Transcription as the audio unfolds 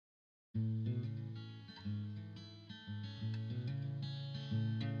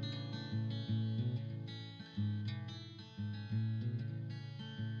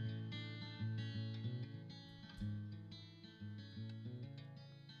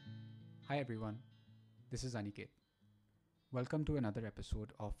Hi everyone, this is Aniket. Welcome to another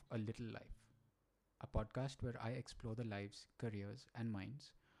episode of A Little Life, a podcast where I explore the lives, careers, and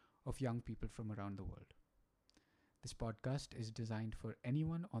minds of young people from around the world. This podcast is designed for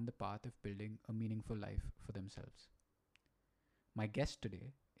anyone on the path of building a meaningful life for themselves. My guest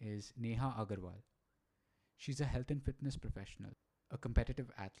today is Neha Agarwal. She's a health and fitness professional, a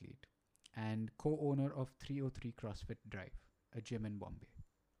competitive athlete, and co owner of 303 CrossFit Drive, a gym in Bombay.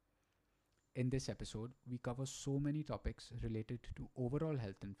 In this episode, we cover so many topics related to overall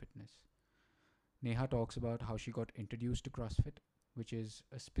health and fitness. Neha talks about how she got introduced to CrossFit, which is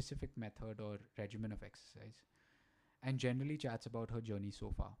a specific method or regimen of exercise, and generally chats about her journey so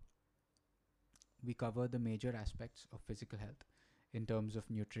far. We cover the major aspects of physical health in terms of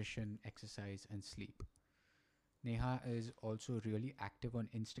nutrition, exercise, and sleep. Neha is also really active on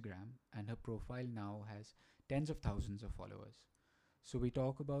Instagram, and her profile now has tens of thousands of followers. So, we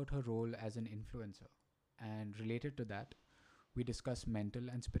talk about her role as an influencer, and related to that, we discuss mental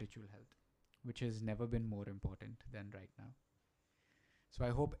and spiritual health, which has never been more important than right now. So, I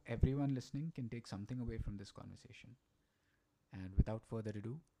hope everyone listening can take something away from this conversation. And without further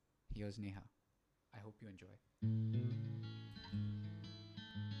ado, here's Neha. I hope you enjoy.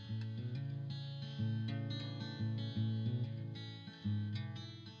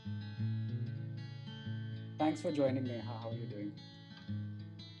 Thanks for joining, Neha. How are you doing?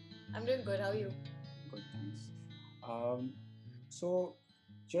 I'm doing good. How are you? Good, thanks. Um, so,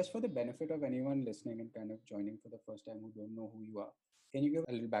 just for the benefit of anyone listening and kind of joining for the first time who don't know who you are, can you give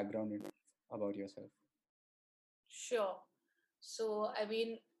a little background about yourself? Sure.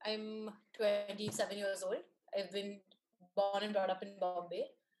 I'm 27 years old. I've been born and brought up in Bombay.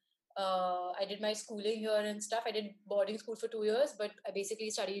 I did my schooling here and stuff. I did boarding school for 2 years, but I basically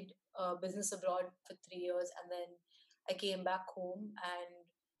studied business abroad for 3 years, and then I came back home. And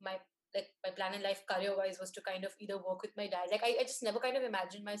my my plan in life, career wise, was to kind of either work with my dad. I just never kind of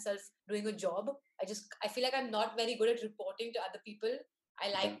imagined myself doing a job. I feel like I'm not very good at reporting to other people. I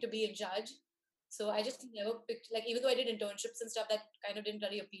Yeah. like to be in charge. So I just never picked, like, even though I did internships and stuff, that kind of didn't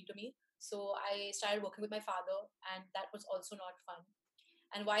really appeal to me. So I started working with my father, and that was also not fun.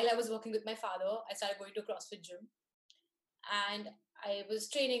 And while I was working with my father, I started going to CrossFit gym, and I was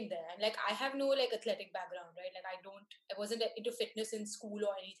training there. And like, I have no like athletic background, right? I wasn't into fitness in school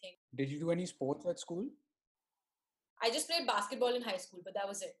or anything. Did you do any sports at school? I just played basketball in high school, but that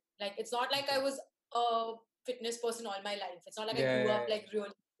was it. Like, it's not like I Okay. was a fitness person all my life. It's not like I Yeah, grew yeah, up like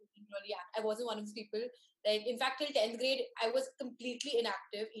really. I wasn't one of those people. Like, in fact, till 10th grade, I was completely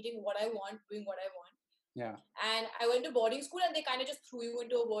inactive, eating what I want, doing what I want. yeah. And I went to boarding school, and they kind of just threw you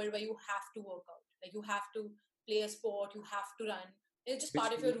into a world where you have to work out. Like, you have to play a sport, you have to run. It's just Which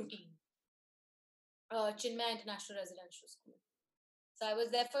part of school your was it? routine. Chinmay International Residential School. So I was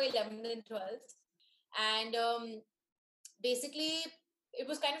there for 11th and 12th. And basically, it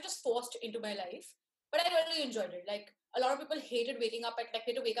was kind of just forced into my life. But I really enjoyed it. Like, a lot of people hated waking up at, like,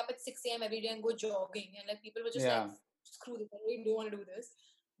 they had to wake up at 6 a.m. every day and go jogging. And, like, people were just like, Yeah. screw this, I really don't want to do this.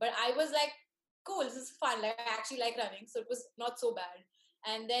 But I was like, cool, this is fun. Like, I actually like running. So it was not so bad.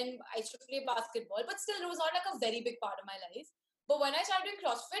 And then I used to play basketball. But still, it was not, like, a very big part of my life. But when I started doing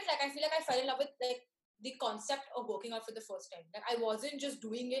CrossFit, like, I feel like I fell in love with, like, the concept of working out for the first time. Like, I wasn't just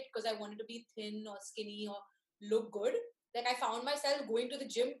doing it because I wanted to be thin or skinny or look good. Like, I found myself going to the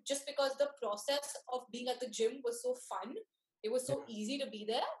gym just because the process of being at the gym was so fun. It was so Yeah. easy to be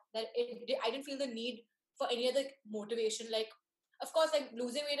there that I didn't feel the need for any other motivation. Like, of course, like,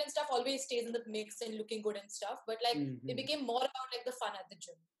 losing weight and stuff always stays in the mix and looking good and stuff, but like, it Mm-hmm. became more about like the fun at the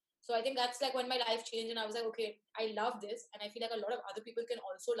gym. So I think that's like when my life changed, and I was like, okay, I love this, and I feel like a lot of other people can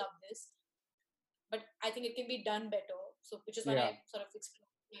also love this, but I think it can be done better. So, which is when Yeah. I sort of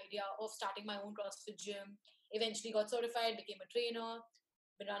explored the idea of starting my own CrossFit gym. Eventually got certified, became a trainer.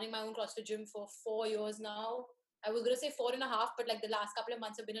 Been running my own CrossFit gym for 4 years now. I was gonna say 4.5, but like the last couple of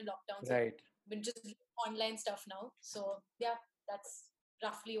months have been in lockdown, so Right. been just online stuff now. So yeah, that's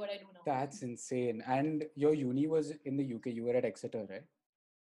roughly what I do now. That's insane. And your uni was in the UK. You were at Exeter, right?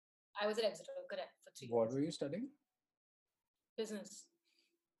 I was at Exeter, correct, for three What years. were you studying? Business,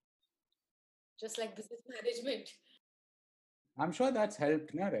 just like business management. I'm sure that's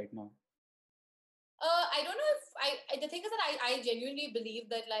helped, na, right now. I don't know if the thing is that I genuinely believe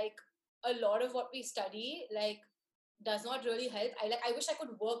that like a lot of what we study like does not really help. I wish I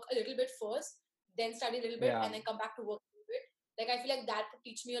could work a little bit first, then study a little bit, Yeah. and then come back to work a little bit. Like, I feel like that would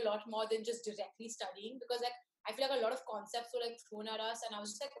teach me a lot more than just directly studying, because like I feel like a lot of concepts were like thrown at us, and I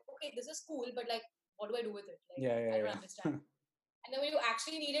was just like, okay, this is cool, but like, what do I do with it? Like, Yeah, I don't yeah, understand. yeah. And then when you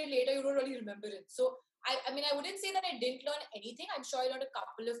actually need it later, you don't really remember it. So I mean, I wouldn't say that I didn't learn anything. I'm sure I learned a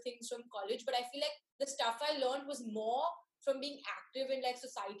couple of things from college, but I feel like the stuff I learned was more from being active in like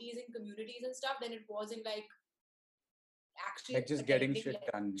societies and communities and stuff than it was in like actually Like just getting attending shit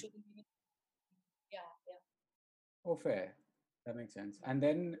lectures. done. Yeah, yeah. Oh, fair. That makes sense. And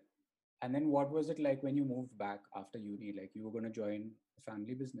then what was it like when you moved back after uni? Like you were going to join a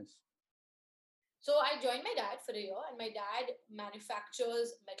family business. So I joined my dad for a year, and my dad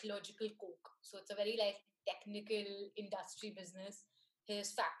manufactures metallurgical coke. So it's a very like technical industry business.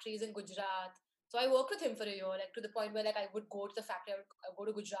 His factory is in Gujarat. So I worked with him for a year, like to the point where like I would go to the factory, I would go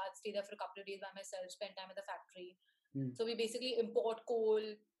to Gujarat, stay there for a couple of days by myself, spend time at the factory. Hmm. So we basically import coal,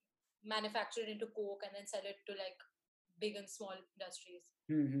 manufacture it into coke, and then sell it to like big and small industries.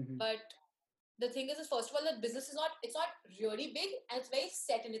 Hmm, hmm, hmm. But the thing is first of all, the business is not, it's not really big, and it's very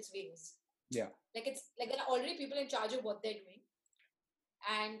set in its ways. Yeah. Like it's like there are already people in charge of what they're doing,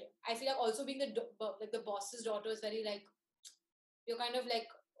 and I feel like also being like the boss's daughter is very like, you're kind of like,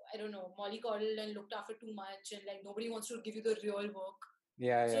 I don't know, mollycoddled and looked after too much, and like nobody wants to give you the real work.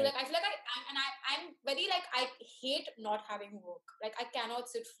 Yeah, So yeah. like I feel like I'm very like, I hate not having work. Like I cannot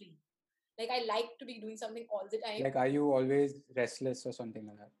sit free. Like I like to be doing something all the time. Like, are you always restless or something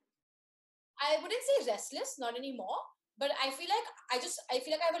like that? I wouldn't say restless, not anymore. But I feel like I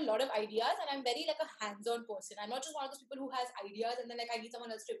feel like I have a lot of ideas, and I'm very like a hands-on person. I'm not just one of those people who has ideas and then like I need someone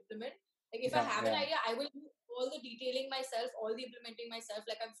else to implement. Like if I Yeah, have an yeah. idea, I will do all the detailing myself, all the implementing myself.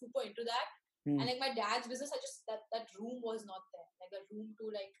 Like I'm super into that. Hmm. And like my dad's business, I just that room was not there. Like the room to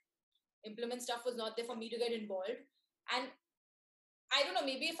like implement stuff was not there for me to get involved. And I don't know,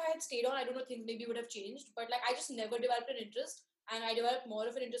 maybe if I had stayed on, I don't know, things maybe would have changed. But like I just never developed an interest, and I developed more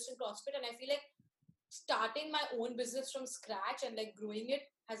of an interest in CrossFit. And I feel like starting my own business from scratch and like growing it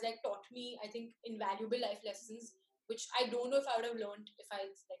has like taught me, I think, invaluable life lessons, which I don't know if I would have learned if I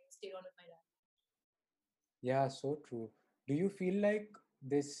like stayed on with my dad. Yeah, so true. Do you feel like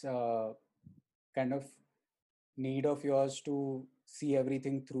this kind of need of yours to see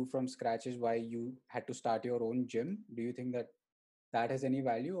everything through from scratch is why you had to start your own gym? Do you think that that has any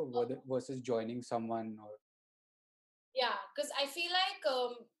value, or versus joining someone? Or Yeah, because I feel like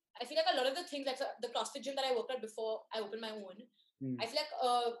a lot of the things like the CrossFit gym that I worked at before I opened my own, hmm. I feel like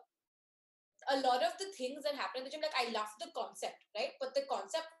a lot of the things that happen in the gym, like I love the concept, right? But the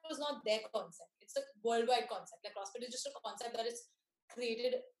concept was not their concept. It's a worldwide concept. Like CrossFit is just a concept that is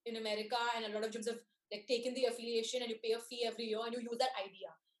created in America, and a lot of gyms have like taken the affiliation, and you pay a fee every year and you use that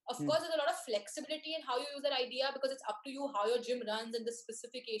idea. Of Hmm. course, there's a lot of flexibility in how you use that idea because it's up to you how your gym runs and the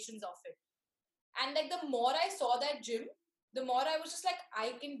specifications of it. And like the more I saw that gym, the more I was just like,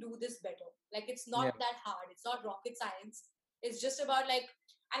 I can do this better. Like it's Yeah, not that hard. It's not rocket science. It's just about like,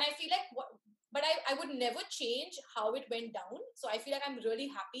 and I feel like but I would never change how it went down. So I feel like I'm really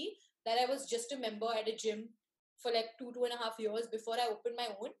happy that I was just a member at a gym for like 2.5 years before I opened my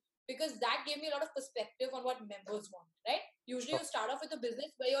own, because that gave me a lot of perspective on what members want, right? Usually sure. you start off with a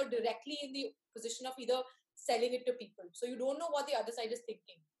business where you're directly in the position of either selling it to people. So you don't know what the other side is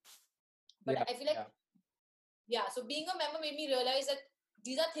thinking. But Yeah, I feel like, yeah. yeah, so being a member made me realize that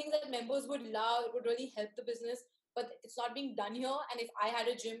these are things that members would love. It would really help the business, but it's not being done here. And if I had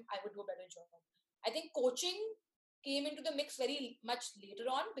a gym, I would do a better job. I think coaching came into the mix very much later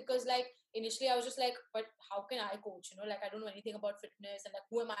on, because like initially I was just like, but how can I coach, like I don't know anything about fitness, and like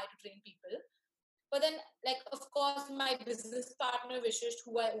who am I to train people? But then, like, of course, my business partner Vishish,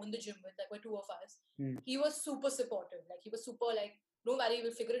 who I own the gym with, like we're two of us, Hmm. he was super supportive. Like he was super like, don't worry,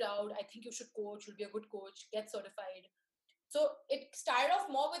 we'll figure it out. I think you should coach, you'll be a good coach, get certified. So it started off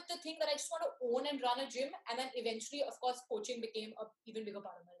more with the thing that I just want to own and run a gym, and then eventually, of course, coaching became a even bigger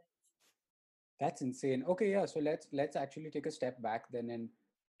part of my life. That's insane. Okay, yeah. So let's actually take a step back then and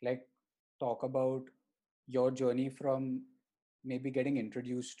like talk about your journey from maybe getting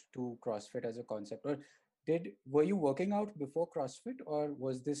introduced to CrossFit as a concept. Or were you working out before CrossFit, or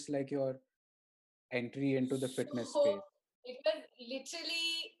was this like your entry into the fitness So space? it was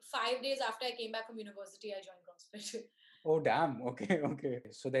literally 5 days after I came back from university, I joined CrossFit. Oh damn. Okay, okay.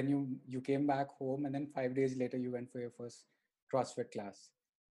 So then you came back home, and then 5 days later you went for your first CrossFit class.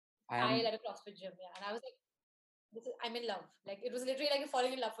 And Trial at a CrossFit gym, yeah. And I was like, I'm in love. Like it was literally like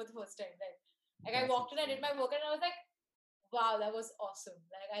falling in love for the first time. Like I that's walked in, I did insane. my workout, and I was like, wow, that was awesome.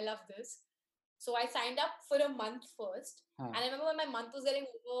 Like I love this. So I signed up for a month first. Huh. And I remember when my month was getting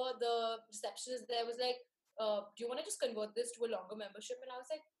over, the receptionist there was like, do you want to just convert this to a longer membership? And I was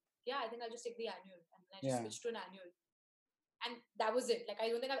like, yeah, I think I'll just take the annual. And then I just Yeah. switched to an annual. And that was it. Like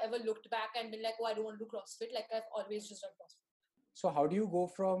I don't think I've ever looked back and been like, oh, I don't want to do CrossFit. Like I've always just done CrossFit. So how do you go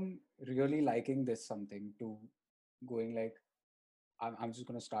from really liking this something to going like I'm just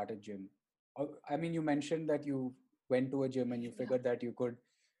gonna start a gym? I mean, you mentioned that you went to a gym and you Yeah. figured that you could,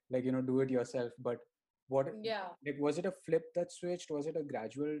 like, do it yourself. But what, Yeah. like, was it a flip that switched? Was it a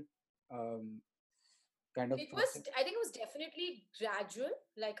gradual um, kind of It was, process? I think it was definitely gradual.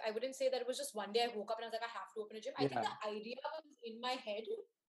 Like, I wouldn't say that it was just one day I woke up and I was like, I have to open a gym. I think Yeah, the idea was in my head,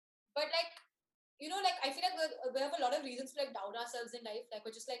 but like, like I feel like we have a lot of reasons to like doubt ourselves in life. Like,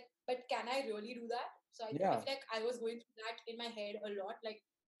 we're just like, but can I really do that? So I yeah, feel like I was going through that in my head a lot. Like,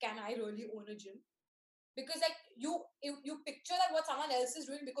 can I really own a gym? Because like you picture that what someone else is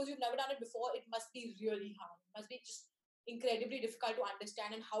doing because you've never done it before, it must be really hard. It must be just incredibly difficult to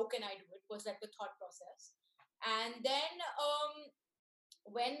understand. And how can I do it? Was like the thought process. And then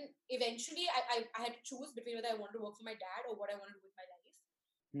when eventually I had to choose between whether I want to work for my dad or what I want to do with my life.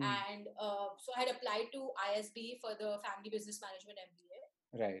 hmm, And so I had applied to ISB for the Family Business Management MBA,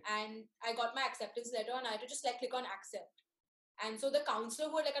 right, and I got my acceptance letter, and I had to just like click on accept. And so the counselor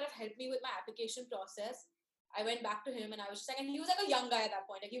who had like kind of helped me with my application process, I went back to him and I was just like, and he was like a young guy at that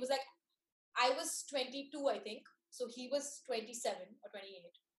point. Like he was like, I was 22, I think. So he was 27 or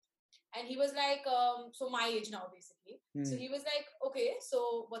 28. And he was like, so my age now, basically. So hmm, he was like, okay,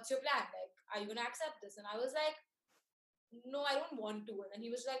 so what's your plan? Like, are you going to accept this? And I was like, no, I don't want to. And then he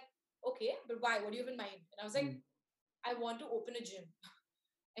was like, okay, but why? What do you have in mind? And I was like, hmm, I want to open a gym.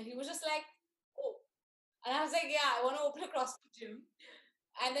 And he was just like, oh. And I was like, yeah, I want to open a CrossFit gym.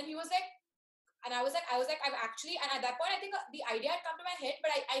 And then he was like, and I was like, I'm actually, and at that point, I think the idea had come to my head,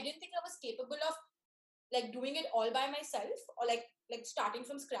 but I didn't think I was capable of like doing it all by myself or like starting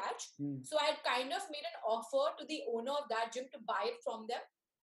from scratch. hmm, So I had kind of made an offer to the owner of that gym to buy it from them,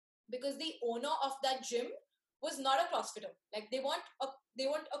 because the owner of that gym was not a CrossFitter. Like they want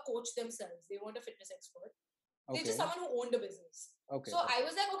a coach themselves. They want a fitness expert. They're just okay, someone who owned a business. okay, So I okay,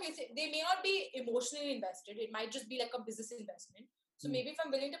 was like, okay, so they may not be emotionally invested. It might just be like a business investment. So hmm, maybe if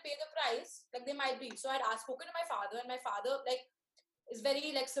I'm willing to pay the price, like they might be. So I'd asked, spoken to my father, and my father like is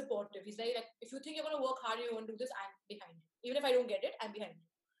very like supportive. He's very like, if you think you're gonna work hard, you're gonna do this, I'm behind you. Even if I don't get it, I'm behind you.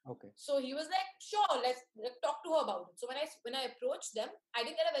 okay, So he was like, sure, let's like, talk to her about it. So when I approached them, I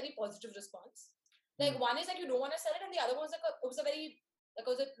didn't get a very positive response. hmm, Like one is that you don't want to sell it, and the other one was like it was a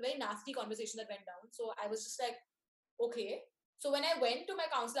very nasty conversation that went down. So I was just like, okay. So when I went to my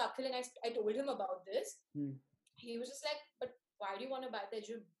counselor Akhil and I told him about this, hmm, he was just like, but why do you want to buy the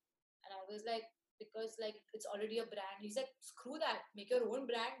gym? And I was like, because like it's already a brand. He's like, screw that, make your own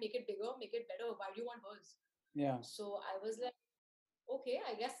brand, make it bigger, make it better. Why do you want hers? yeah, So I was like, okay,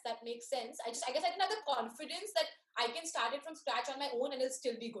 I guess that makes sense. I guess I didn't have the confidence that I can start it from scratch on my own and it'll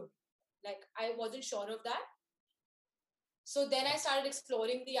still be good. Like I wasn't sure of that. So then I started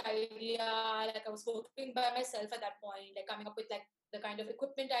exploring the idea. Like I was working by myself at that point, like coming up with like the kind of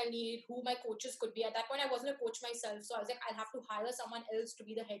equipment I need, who my coaches could be. At that point, I wasn't a coach myself, so I was like, I'll have to hire someone else to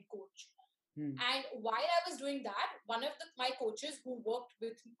be the head coach. hmm, And while I was doing that, one of my coaches who worked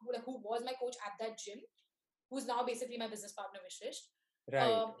with, who was my coach at that gym, who's now basically my business partner, Vishish,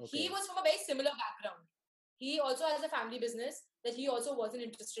 right, he okay, was from a very similar background. He also has a family business that he also wasn't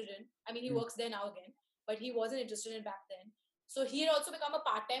interested in. I mean, he hmm, works there now again, but he wasn't interested in back then. So he had also become a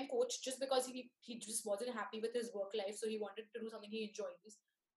part-time coach just because he just wasn't happy with his work life. So he wanted to do something he enjoys.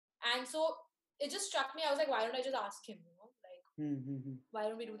 And so it just struck me. I was like, why don't I just ask him? Like, hmm, hmm, hmm, why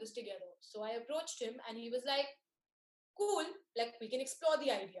don't we do this together? So I approached him, and he was like, cool, like we can explore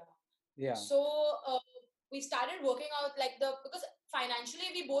the idea. yeah, So we started working out like because financially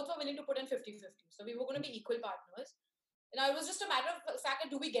we both were willing to put in 50-50. So we were going to be equal partners. And it was just a matter of fact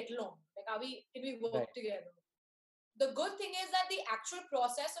that do we get along? Like, can we right. work together? The good thing is that the actual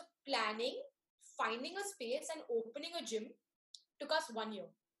process of planning, finding a space, and opening a gym took us 1 year.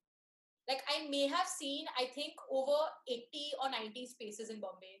 Like, I may have seen, I think, over 80 or 90 spaces in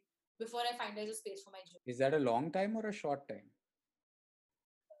Bombay before I finalized a space for my gym. Is that a long time or a short time?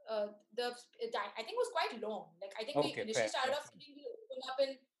 I think it was quite long. Like I think we Okay, initially fair, started fair, off fair. thinking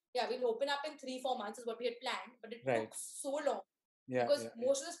we'll open up in 3-4 months is what we had planned, but it Right. took so long Yeah, because yeah, yeah.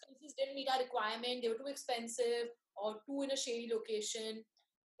 most of the spaces didn't meet our requirement. They were too expensive or too in a shady location.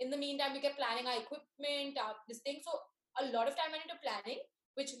 In the meantime, we kept planning our equipment, this thing. So a lot of time went into planning,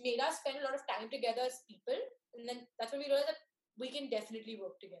 which made us spend a lot of time together as people. And then that's when we realized that we can definitely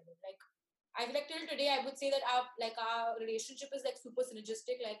work together. Like I feel like till today, I would say that our relationship is like super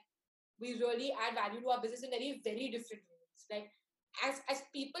synergistic. Like we really add value to our business in very very different ways. Like as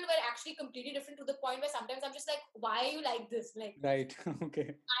people were actually completely different to the point where sometimes I'm just like, why are you like this? Like Right.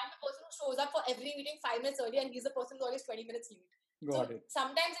 Okay. I'm the person who shows up for every meeting 5 minutes early, and he's the person who's always 20 minutes late. So Got it.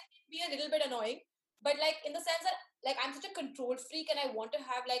 sometimes it can be a little bit annoying, but like in the sense that like I'm such a control freak and I want to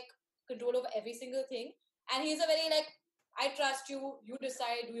have like control over every single thing, and he's a very like I trust you. You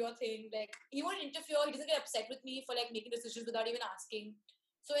decide, do your thing. Like he won't interfere. He doesn't get upset with me for like making decisions without even asking.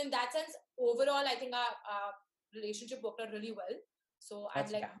 So in that sense, overall, I think our relationship worked out really well. So I'm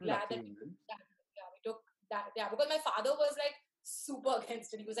That's like damn glad lucky, that we took man. that. Yeah, we took that. Yeah, because my father was like super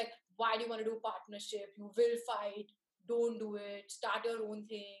against it. He was like, "Why do you want to do partnership? You will fight. Don't do it. Start your own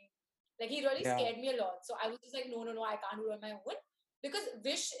thing." Like he really Yeah. scared me a lot. So I was just like, "No, no, no. I can't do it on my own." Because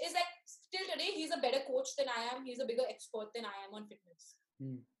Vish is like still today he's a better coach than I am. He's a bigger expert than I am on fitness.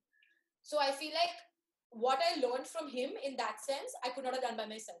 Hmm. So I feel like what I learned from him in that sense, I could not have done by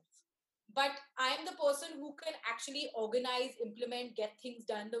myself. But I am the person who can actually organize, implement, get things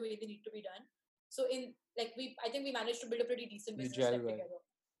done the way they need to be done. So in like I think we managed to build a pretty decent You business gel like well. together.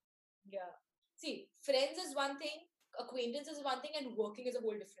 Yeah. See, friends is one thing, acquaintance is one thing, and working is a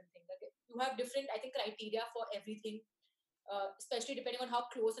whole different thing. Like you have different, I think, criteria for everything, especially depending on how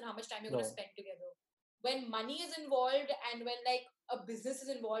close and how much time you're going to Bro. spend together. When money is involved and when like a business is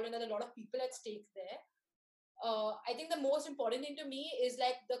involved and there are a lot of people at stake there, I think the most important thing to me is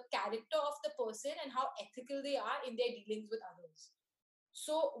like the character of the person and how ethical they are in their dealings with others.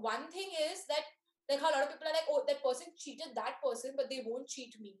 So one thing is that like how a lot of people are like, oh, that person cheated that person, but they won't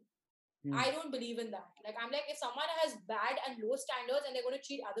cheat me. Hmm. I don't believe in that. Like I'm like, if someone has bad and low standards and they're going to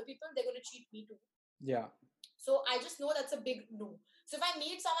cheat other people, they're going to cheat me too. Yeah. So I just know that's a big no. So if I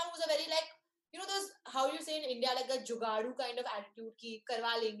meet someone who's a very like, you know, those how you say in India like a jugadu kind of attitude, ki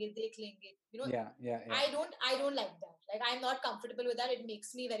karwa lenge, dekh lenge. You know, Yeah. Yeah. Yeah. I don't like that. Like I'm not comfortable with that. It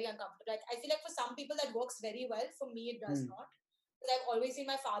makes me very uncomfortable. Like I feel like for some people that works very well. For me, it does Hmm. not. Because I've always seen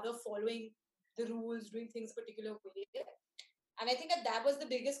my father following the rules, doing things a particular way. And I think that was the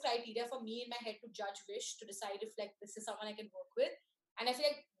biggest criteria for me in my head to judge Wish, to decide if like this is someone I can work with. And I feel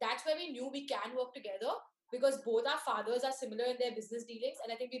like that's where we knew we can work together because both our fathers are similar in their business dealings. And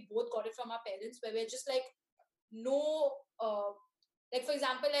I think we both got it from our parents where we're just like, no, like for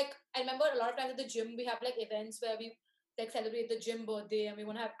example, like I remember a lot of times at the gym, we have like events where we like celebrate the gym birthday and we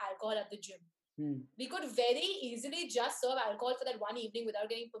want to have alcohol at the gym. Hmm. We could very easily just serve alcohol for that one evening without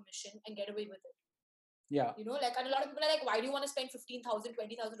getting permission and get away with it. Yeah. You know, like, and a lot of people are like, why do you want to spend 15,000,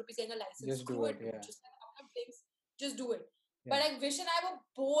 20,000 rupees getting a license? Just do Screw it. it, dude. Yeah. Just like a couple of drinks, just do it. Yeah. But like, Vish and I were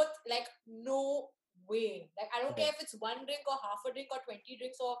both like, no way. Like, I don't Yeah. care if it's one drink or half a drink or 20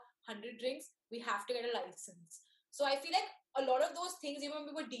 drinks or 100 drinks, we have to get a license. So I feel like a lot of those things, even when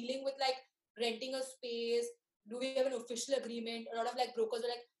we were dealing with like renting a space, do we have an official agreement? A lot of like brokers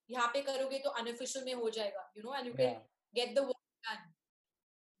were like, यहाँ पे करोगे तो unofficial में हो जाएगा, you know, and you can Yeah. get the work done.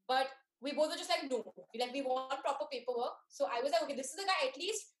 But we both were just like, no, like we want proper paperwork. So I was like, okay, this is the guy. At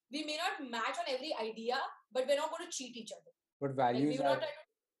least we may not match on every idea, but we're not going to cheat each other. But Like we values will not are try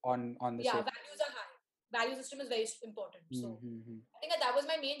to. on the Yeah, same. values are high. Value system is very important. So Mm-hmm. I think that was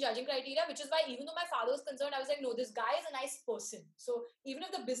my main judging criteria, which is why even though my father was concerned, I was like, no, this guy is a nice person. So even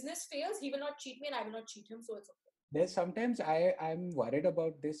if the business fails, he will not cheat me, and I will not cheat him. So it's okay. There's sometimes I'm worried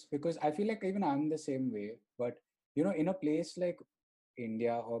about this because I feel like even I'm the same way. But in a place like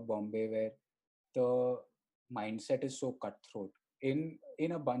India or Bombay where the mindset is so cutthroat in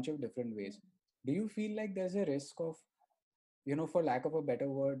a bunch of different ways, do you feel like there's a risk of, for lack of a better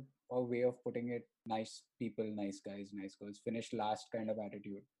word or way of putting it, nice people, nice guys, nice girls, finish last kind of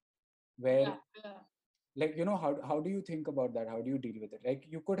attitude, where, Yeah, yeah. like, how do you think about that? How do you deal with it? Like,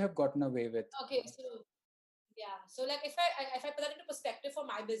 you could have gotten away with. Okay, so yeah. So like if I put that into perspective for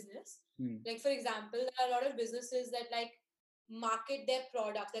my business, Hmm. like for example, there are a lot of businesses that like market their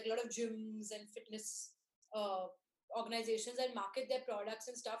products, like a lot of gyms and fitness organizations that market their products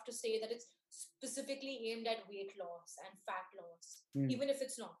and stuff to say that it's specifically aimed at weight loss and fat loss, Hmm. even if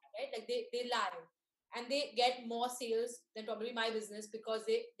it's not, right? Like they lie and they get more sales than probably my business because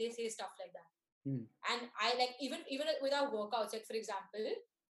they say stuff like that. Hmm. And I like even with our workouts, like for example,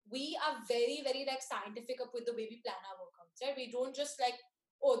 we are very very like scientific up with the way we plan our workouts, right? We don't just like,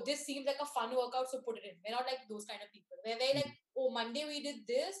 oh, this seems like a fun workout, so put it in. We're not like those kind of people. We're very like, Hmm. oh, Monday we did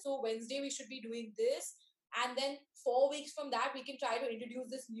this, so Wednesday we should be doing this, and then 4 weeks from that we can try to introduce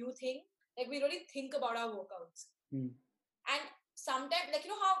this new thing. Like we really think about our workouts. Hmm. And sometimes, like, you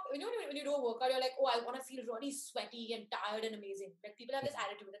know how when you do a workout, you're like, oh, I want to feel really sweaty and tired and amazing. Like people have this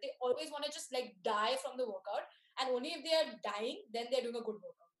attitude that they always want to just like die from the workout, and only if they are dying, then they're doing a good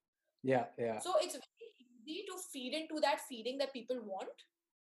workout. Yeah. Yeah. So it's very easy to feed into that feeling that people want,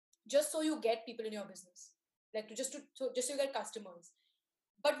 just so you get people in your business, like just so you get customers.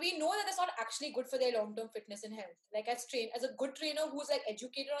 But we know that that's not actually good for their long-term fitness and health. Like as a good trainer who's like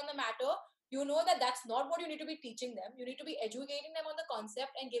educated on the matter, you know that that's not what you need to be teaching them. You need to be educating them on the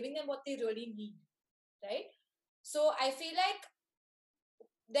concept and giving them what they really need, right? So I feel like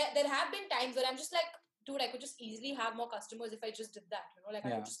there have been times where I'm just like, dude, I could just easily have more customers if I just did that. Like I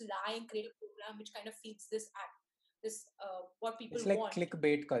could Yeah. just lie and create a program which kind of feeds this act, this what people It's like want.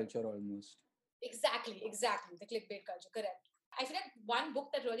 clickbait culture almost. Exactly. The clickbait culture, correct. I feel like one book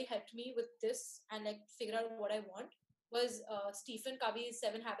that really helped me with this and like figure out what I want was Stephen Covey's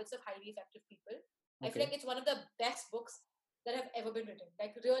 7 Habits of Highly Effective People. I feel Okay. like it's one of the best books that have ever been written.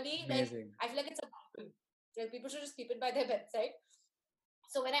 Like really, like Amazing. I feel like it's a Bible. Like people should just keep it by their bedside.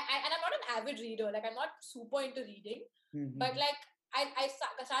 So when and I'm not an avid reader, like I'm not super into reading, but Mm-hmm. like I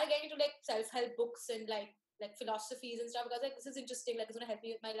started getting into like self-help books and like philosophies and stuff because like this is interesting, like it's gonna help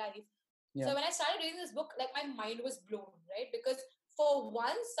me with my life. Yeah. So when I started reading this book, like my mind was blown, right? Because for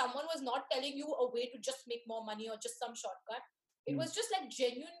once, someone was not telling you a way to just make more money or just some shortcut. It Mm. was just like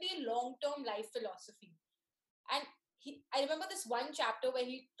genuinely long-term life philosophy. And I remember this one chapter where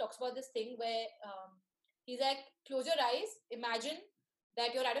he talks about this thing where he's like, close your eyes, imagine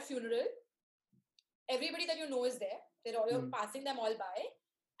that you're at a funeral, everybody that you know is there, you're Mm. passing them all by,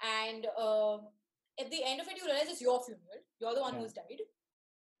 and at the end of it, you realize it's your funeral, you're the one Yeah. who's died,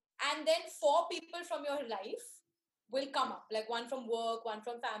 and then 4 people from your life will come up, like one from work, one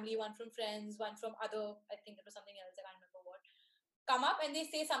from family, one from friends, one from other, I think it was something else, I can't remember what, come up and they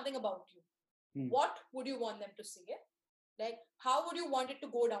say something about you. Mm. What would you want them to say? Like, how would you want it to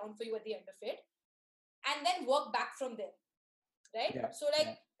go down for you at the end of it? And then work back from there, right? Yeah. So, like,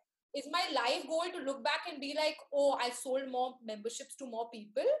 Yeah. is my life goal to look back and be like, oh, I sold more memberships to more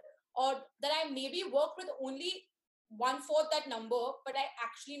people, or that I maybe worked with only one fourth that number, but I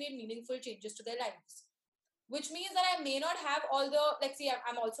actually made meaningful changes to their lives? Which means that I may not have all the, like, see,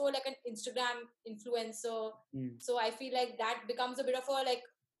 I'm also like an Instagram influencer. Mm. So I feel like that becomes a bit of a like,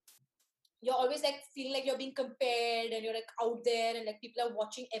 you're always like feeling like you're being compared and you're like out there and like people are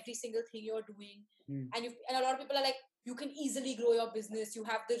watching every single thing you're doing, Mm. and a lot of people are like, you can easily grow your business, you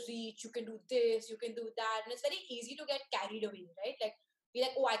have the reach, you can do this, you can do that, and it's very easy to get carried away, right? Like be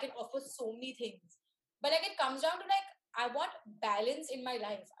like, oh, I can offer so many things, but like it comes down to like, I want balance in my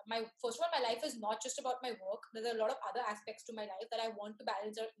life. My first of all, my life is not just about my work. There's a lot of other aspects to my life that I want to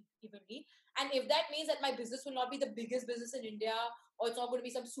balance out evenly. And if that means that my business will not be the biggest business in India, or it's not going to be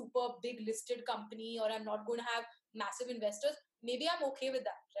some super big listed company, or I'm not going to have massive investors, maybe I'm okay with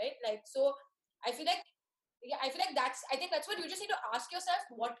that, right? Like, so I feel like, yeah, I feel like I think that's what you just need to ask yourself,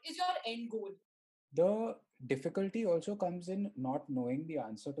 what is your end goal? The difficulty also comes in not knowing the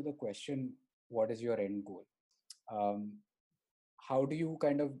answer to the question, what is your end goal? Um, how do you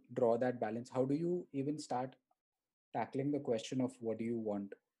kind of draw that balance? How do you even start tackling the question of what do you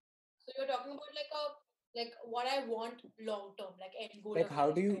want? So you're talking about like what I want long term, like end goal Like, of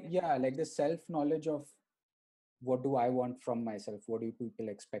how do life you, kind of. yeah, like the self knowledge of what do I want from myself? What do people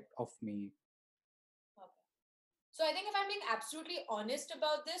expect of me? Okay. So I think if I'm being absolutely honest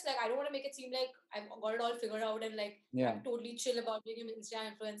about this, like I don't want to make it seem like I've got it all figured out and like Yeah. I'm totally chill about being an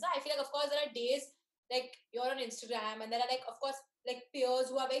Instagram influencer. I feel like of course there are days like you're on Instagram and there are like of course like peers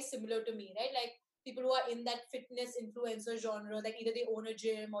who are very similar to me, right? Like people who are in that fitness influencer genre, like either they own a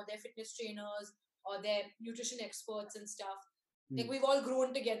gym or they're fitness trainers or they're nutrition experts and stuff. Like Mm. we've all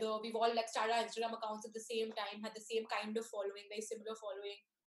grown together. We've all like started our Instagram accounts at the same time, had the same kind of following, very similar following,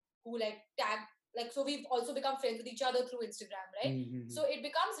 who like tag, like, so we've also become friends with each other through Instagram, right? Mm-hmm. So it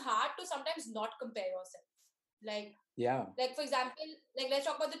becomes hard to sometimes not compare yourself. like Yeah. like for example, like let's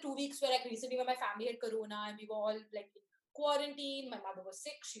talk about the 2 weeks where like recently when my family had corona and we were all like in quarantine. My mother was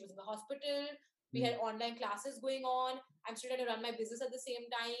sick, she was in the hospital, we Mm. had online classes going on, I'm still trying to run my business at the same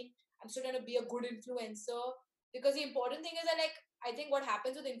time, I'm still trying to be a good influencer. Because the important thing is that like I think what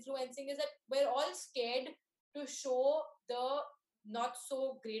happens with influencing is that we're all scared to show the not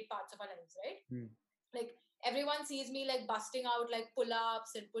so great parts of our lives, right? Mm. Like everyone sees me like busting out like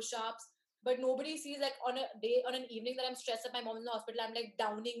pull-ups and push-ups, but nobody sees like on a day, on an evening that I'm stressed at my mom's in the hospital, I'm like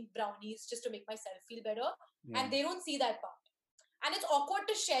downing brownies just to make myself feel better, Yeah. and they don't see that part. And it's awkward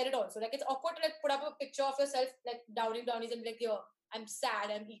to share it also, like it's awkward to like put up a picture of yourself like downing brownies and be like, yo, I'm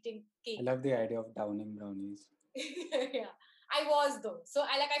sad, I'm eating I cake. love the idea of downing brownies. Yeah, I was though. So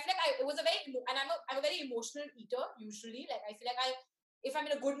I feel like it was a very and I'm a very emotional eater usually. Like I feel like if I'm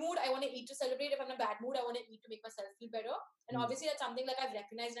in a good mood, I want to eat to celebrate. If I'm in a bad mood, I want to eat to make myself feel better. And Mm. obviously that's something like I've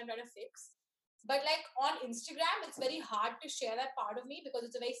recognized and I'm trying to fix. But like on Instagram, it's very hard to share that part of me because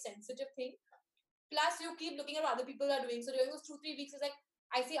it's a very sensitive thing. Plus, you keep looking at what other people are doing. So during those 2-3 weeks, it's like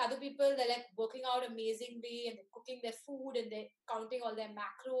I see other people, they're like working out amazingly and they're cooking their food and they're counting all their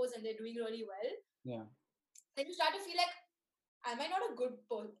macros and they're doing really well. Yeah. Then you start to feel like, am I not a good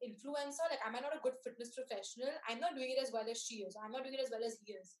influencer? Like, am I not a good fitness professional? I'm not doing it as well as she is. I'm not doing it as well as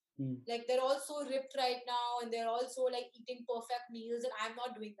he is. Mm. Like, they're all so ripped right now and they're also like eating perfect meals, and I'm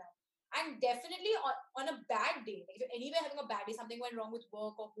not doing that. And definitely on a bad day, like if you're anywhere having a bad day, something went wrong with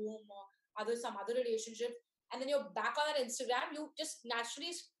work or home or some other relationship, and then you're back on that Instagram, you just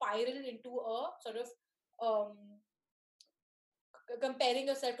naturally spiral into a sort of um, comparing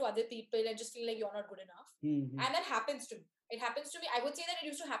yourself to other people and just feel like you're not good enough. Mm-hmm. And that happens to me. It happens to me. I would say that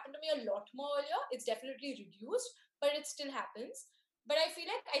it used to happen to me a lot more earlier. It's definitely reduced, but it still happens. But I feel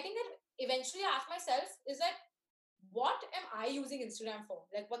like I think that eventually I ask myself is that what am I using Instagram for?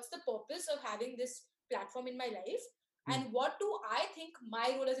 Like, what's the purpose of having this platform in my life? And what do I think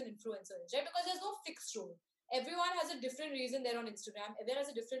my role as an influencer is, right? Because there's no fixed role. Everyone has a different reason they're on Instagram. Everyone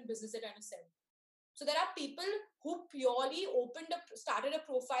has a different business they're trying to sell. So there are people who purely started a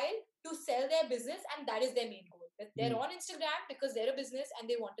profile to sell their business, and that is their main goal. That they're on Instagram because they're a business and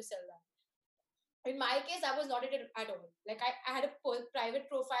they want to sell that. In my case, I was not at all. Like I had a private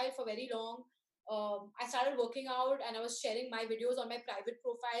profile for very long. I started working out and I was sharing my videos on my private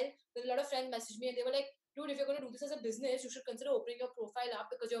profile. Then a lot of friends messaged me and they were like, dude, if you're going to do this as a business, you should consider opening your profile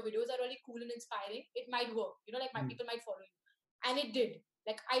up because your videos are really cool and inspiring. It might work, you know, like my people might follow you. And it did.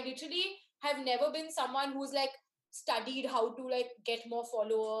 Like I literally have never been someone who's like studied how to like get more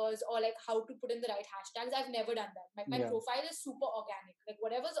followers or like how to put in the right hashtags. I've never done that. Like my profile is super organic. Like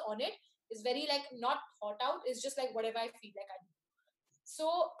whatever's on it is very like not thought out. It's just like whatever I feel like I do.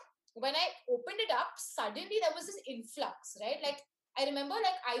 So when I opened it up, suddenly there was this influx, right? Like I remember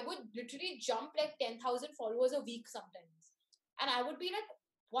like I would literally jump like 10,000 followers a week sometimes. And I would be like,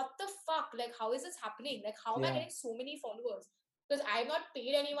 what the fuck? Like, how is this happening? Like, how am I getting so many followers? Because I've not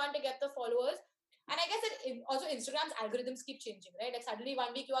paid anyone to get the followers. And I guess that also Instagram's algorithms keep changing, right? Like suddenly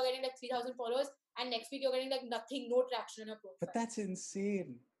one week you are getting like 3,000 followers, and next week you're getting like nothing, no traction in your profile. But that's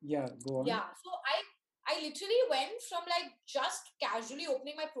insane. Yeah, go on. Yeah. So I literally went from like just casually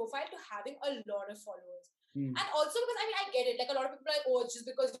opening my profile to having a lot of followers. And also because I mean I get it. Like a lot of people are like, oh, it's just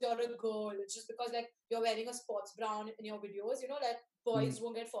because you're a girl. It's just because like you're wearing a sports brown in your videos, you know, like boys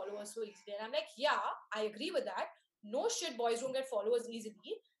won't get followers so easily. And I'm like, yeah, I agree with that. No shit, boys don't get followers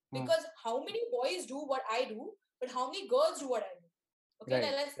easily. Because how many boys do what I do, but how many girls do what I do? Okay,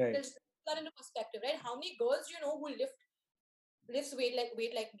 Right, let's put that into perspective, right? How many girls you know who lifts weight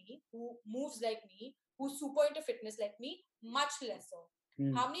like me, who moves like me, who's super into fitness like me, much lesser.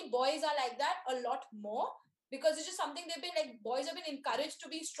 How many boys are like that? A lot more. Because it's just something they've been like boys have been encouraged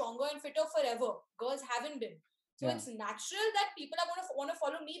to be stronger and fitter forever. Girls haven't been. So it's natural that people are going to want to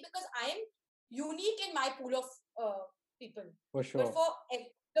follow me because I'm unique in my pool of people. for But sure. for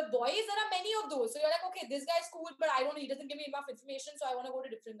the boys, there are many of those. So you're like, okay, this guy's cool, but I don't know, he doesn't give me enough information, so I want to go to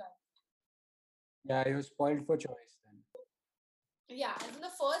a different guy. Yeah, you're spoiled for choice then. Yeah, and from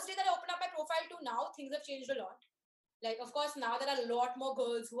the first day that I opened up my profile to now, things have changed a lot. Like, of course, now there are a lot more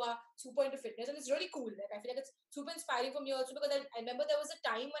girls who are super into fitness, and it's really cool. Like, I feel like it's super inspiring for me also because I remember there was a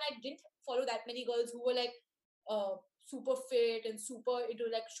time when I didn't follow that many girls who were like super fit and super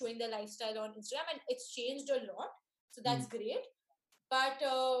into like showing their lifestyle on Instagram, and it's changed a lot. So that's great. But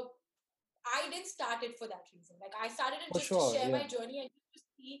I didn't start it for that reason. Like I started it For just to sure, share yeah. my journey and to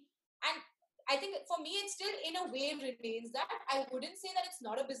see. And I think for me, it still in a way remains that. I wouldn't say that it's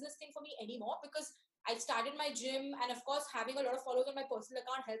not a business thing for me anymore because I started my gym, and of course, having a lot of followers on my personal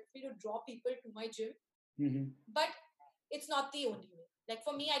account helps me to draw people to my gym. But it's not the only way. Like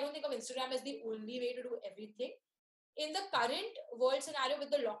for me, I don't think of Instagram as the only way to do everything. In the current world scenario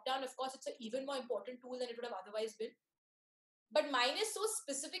with the lockdown, of course, it's an even more important tool than it would have otherwise been. But mine is so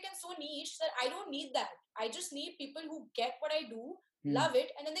specific and so niche that I don't need that. I just need people who get what I do, love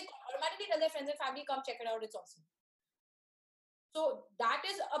it, and then they automatically tell their friends and family, come check it out, it's awesome. So that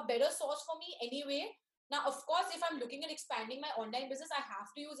is a better source for me anyway. Now, of course, if I'm looking at expanding my online business, I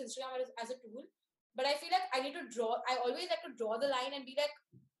have to use Instagram as a tool. But I feel like I always like to draw the line and be like,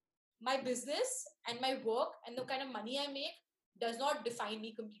 my business and my work and the kind of money I make does not define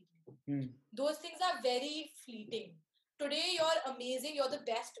me completely. Those things are very fleeting. Today you're amazing, you're the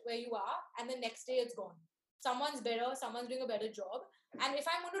best where you are, and the next day it's gone. Someone's better, someone's doing a better job. And if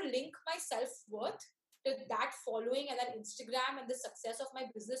I'm going to link my self worth to that following and that Instagram and the success of my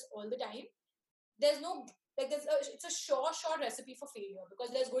business all the time, there's no it's a short recipe for failure because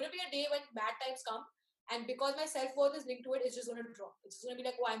there's going to be a day when bad times come, and because my self worth is linked to it, it's just going to drop. It's just going to be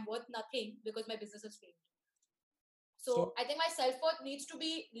like, oh, I'm worth nothing because my business has failed. So I think my self worth needs to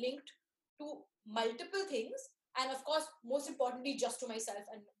be linked to multiple things, and of course, most importantly, just to myself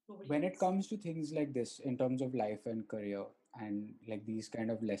and nobody When else. it comes to things like this, in terms of life and career, and like these kind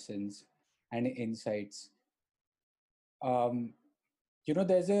of lessons and insights, um,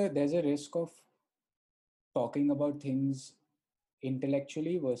 there's a risk of talking about things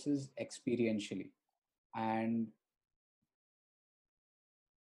intellectually versus experientially, and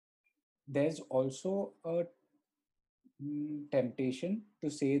there's also a temptation to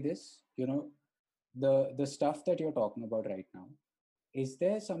say this, the stuff that you're talking about right now. Is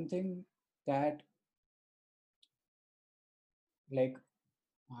there something that, like,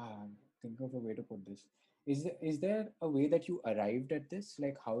 ah, think of a way to put this. Is there a way that you arrived at this?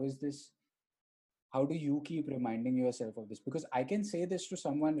 Like, how do you keep reminding yourself of this? Because I can say this to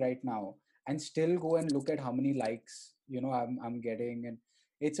someone right now and still go and look at how many likes, I'm getting, and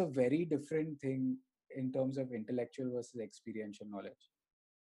it's a very different thing in terms of intellectual versus experiential knowledge.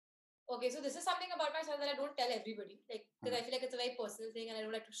 Okay, so this is something about myself that I don't tell everybody, like because Uh, I feel like it's a very personal thing and I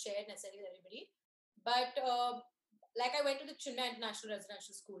don't like to share it necessarily with everybody. But like I went to the Chennai International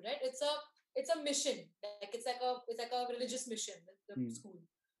Residential School, right? It's a mission, like it's like a religious mission, the hmm, school.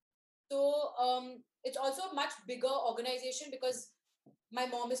 So it's also a much bigger organization because my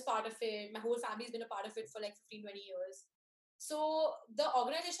mom is part of it. My whole family's been a part of it for like 15, 20 years. So the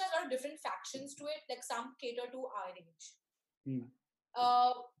organization has a lot of different factions to it. Like some cater to our age. hmm,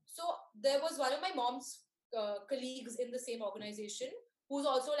 Uh, so there was one of my mom's colleagues in the same organization who's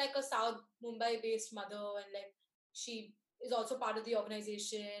also like a South Mumbai based mother, and like she is also part of the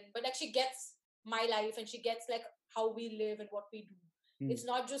organization. But like she gets my life and she gets like how we live and what we do. hmm, It's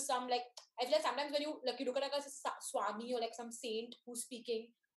not just some like I feel like sometimes when you look at like a swami or like some saint who's speaking,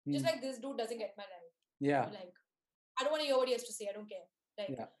 just hmm. like this dude doesn't get my life. Yeah, Like I don't want to hear what he has to say. I don't care. Like,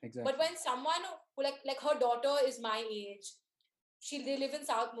 yeah, but exactly. when someone who like her daughter is my age, they live in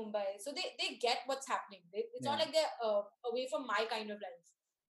South Mumbai, so they get what's happening. It's not Yeah. like they're away from my kind of life.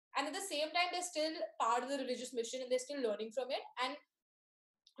 And at the same time, they're still part of the religious mission and they're still learning from it. And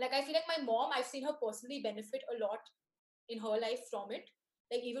like I feel like my mom, I've seen her personally benefit a lot in her life from it.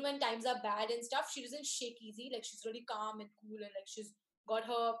 Like even when times are bad and stuff, she doesn't shake easy. Like she's really calm and cool, and like she's got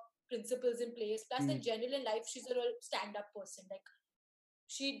her principles in place. Plus, Hmm, in general in life, she's a real stand-up person. Like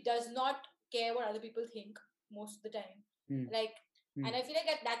she does not care what other people think most of the time. hmm, Like, hmm, and I feel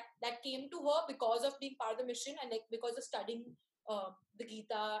like that came to her because of being part of the mission and like because of studying the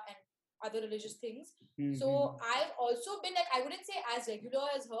Gita and other religious things. hmm, So hmm. I've also been like, I wouldn't say as regular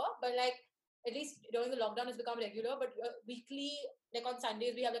as her, but like at least during the lockdown it's become regular. But weekly, like on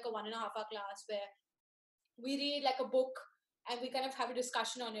Sundays, we have like a 1.5 hour class where we read like a book and we kind of have a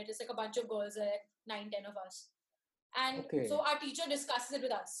discussion on it. It's like a bunch of girls, like 9, 10 of us, and Okay. so our teacher discusses it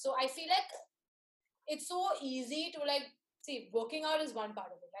with us. So I feel like it's so easy to like see working out is one part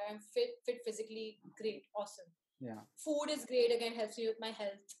of it. Like I'm fit physically, great, awesome. Yeah. Food is great, again helps me with my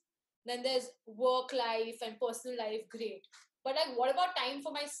health. Then there's work life and personal life, great. But like what about time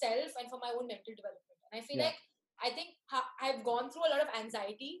for myself and for my own mental development? And I feel Yeah. like I think I've gone through a lot of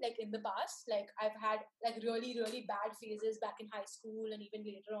anxiety like in the past. Like I've had like really really bad phases back in high school and even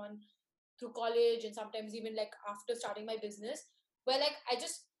later on through college and sometimes even like after starting my business, where like I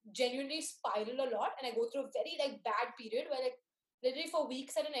just genuinely spiral a lot and I go through a very like bad period where like literally for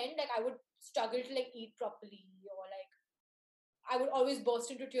weeks at an end, like I would struggle to like eat properly, or like I would always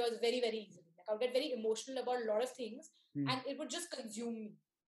burst into tears very very easily. Like I would get very emotional about a lot of things Hmm, and it would just consume me.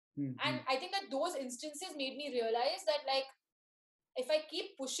 hmm, And hmm. I think that those instances made me realize that like if I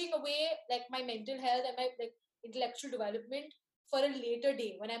keep pushing away like my mental health and my like intellectual development for a later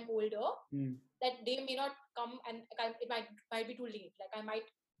day when I'm older, Hmm. that day may not come, and it might be too late. Like I might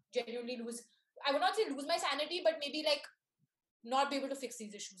genuinely lose. I would not say lose my sanity, but maybe like not be able to fix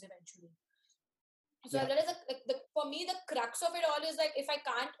these issues eventually. So I Yeah. realized that like, for me the crux of it all is like if I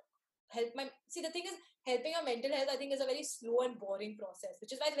can't help my see the thing is helping your mental health I think is a very slow and boring process,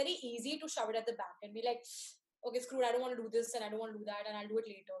 which is why it's very easy to shove it at the back and be like, okay, screw it, I don't want to do this and I don't want to do that and I'll do it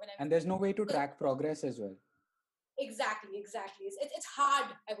later when I'm And there's free. no way to Because track progress as well. exactly. It's hard,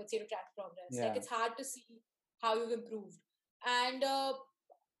 I would say, to track progress. Like Yeah. it's hard to see how you've improved. And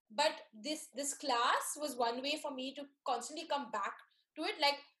but this class was one way for me to constantly come back to it.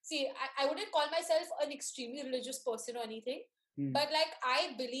 Like, see, I wouldn't call myself an extremely religious person or anything, Hmm. but like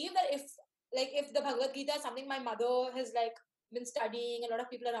I believe that if the Bhagavad Gita is something my mother has like been studying, a lot of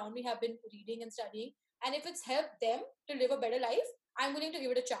people around me have been reading and studying, and if it's helped them to live a better life, I'm willing to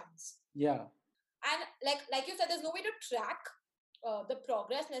give it a chance. Yeah. And like you said, there's no way to track the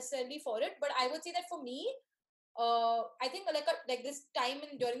progress necessarily for it, but I would say that for me, I think like this time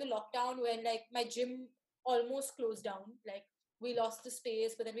during the lockdown when like my gym almost closed down, like we lost the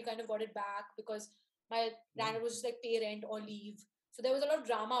space but then we kind of got it back because my Oh. landlord was just like pay rent or leave, so there was a lot of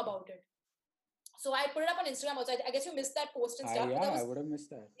drama about it. So I put it up on Instagram also. I guess you missed that post and stuff, but Yeah, I would have missed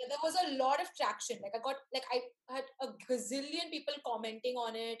that. there was a lot of traction. Like I had a gazillion people commenting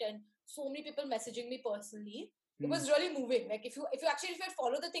on it and so many people messaging me personally. It Hmm. was really moving. Like if you had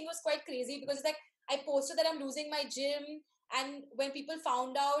followed, the thing was quite crazy because it's like I posted that I'm losing my gym, and when people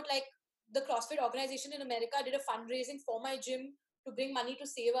found out, like the CrossFit organization in America did a fundraising for my gym to bring money to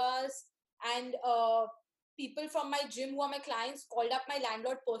save us. And people from my gym who are my clients called up my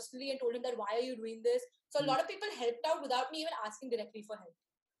landlord personally and told him that why are you doing this. So a lot of people helped out without me even asking directly for help.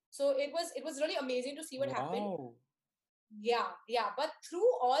 So it was really amazing to see what happened. Wow. Yeah. But through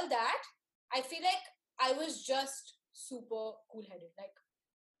all that, I feel like I was just super cool headed.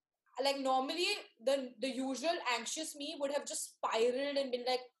 Like normally the usual anxious me would have just spiraled and been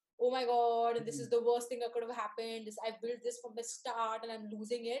like, oh my god, and this is the worst thing that could have happened. This, I built this from the start and I'm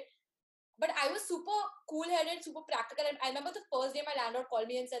losing it. But I was super cool headed, super practical. And I remember the first day my landlord called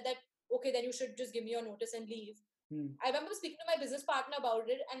me and said that, okay, then you should just give me your notice and leave. I remember speaking to my business partner about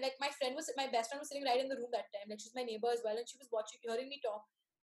it, and like my best friend was sitting right in the room that time. Like she's my neighbor as well, and she was hearing me talk.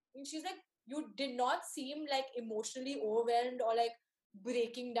 And she's like, you did not seem like emotionally overwhelmed or like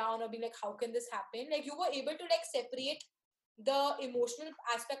breaking down or being like, how can this happen? Like you were able to like separate the emotional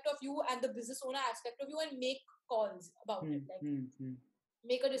aspect of you and the business owner aspect of you and make calls about it. Like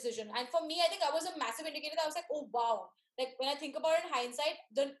make a decision. And for me, I think that was a massive indicator that I was like, oh wow. Like when I think about it in hindsight,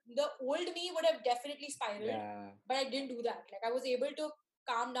 the old me would have definitely spiraled, but I didn't do that. Like I was able to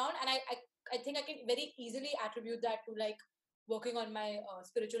calm down, and I think I can very easily attribute that to like working on my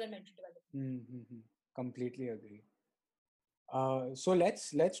spiritual and mental development. Completely agree. So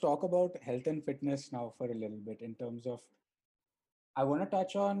let's talk about health and fitness now for a little bit in terms of I want to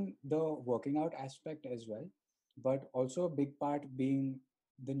touch on the working out aspect as well, but also a big part being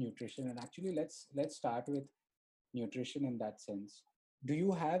the nutrition. And actually, let's start with nutrition in that sense. Do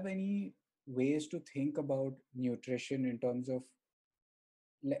you have any ways to think about nutrition in terms of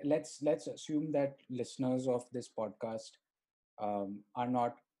let's assume that listeners of this podcast are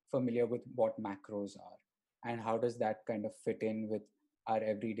not familiar with what macros are and how does that kind of fit in with our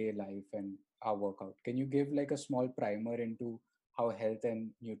everyday life and our workout. Can you give like a small primer into how health and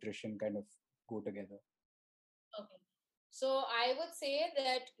nutrition kind of go together? Okay. So I would say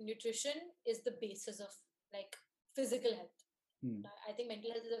that nutrition is the basis of like physical health. I think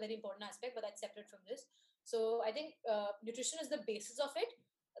mental health is a very important aspect, but that's separate from this. So I think nutrition is the basis of it.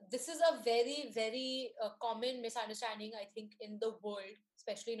 This is a very, very common misunderstanding, I think, in the world,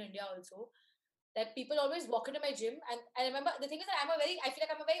 especially in India also, that people always walk into my gym. And I remember the thing is that I feel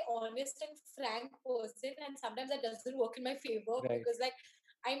like I'm a very honest and frank person, and sometimes that doesn't work in my favor Right. because like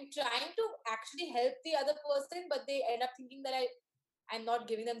I'm trying to actually help the other person, but they end up thinking that I'm not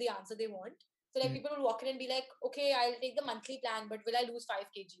giving them the answer they want. So like people will walk in and be like, okay, I'll take the monthly plan, but will I lose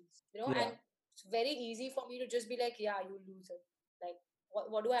 5 kgs? Yeah. And it's very easy for me to just be like, yeah, you'll lose it. Like,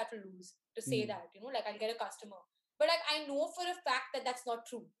 what do I have to lose to say that? Like I'll get a customer. But like I know for a fact that that's not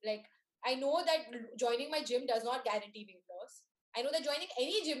true. Like I know that joining my gym does not guarantee weight loss. I know that joining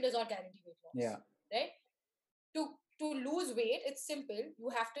any gym does not guarantee weight loss. Yeah. Right? To lose weight, it's simple. You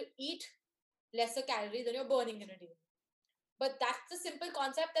have to eat lesser calories than you're burning in a day. But that's the simple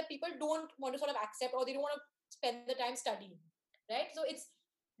concept that people don't want to sort of accept, or they don't want to spend the time studying. Right? So it's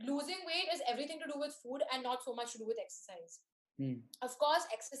losing weight is everything to do with food and not so much to do with exercise. Of course,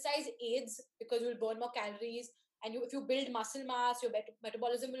 exercise aids because you'll burn more calories, and if you build muscle mass, your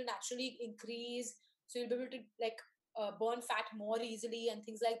metabolism will naturally increase, so you'll be able to like burn fat more easily and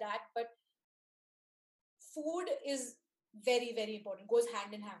things like that. But food is very, very important, goes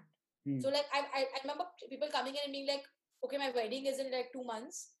hand in hand. So like I remember people coming in and being like, okay, my wedding is in like 2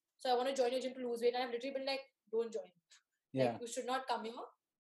 months, so I want to join your gym to lose weight, and I've literally been like, don't join. Like you should not come here.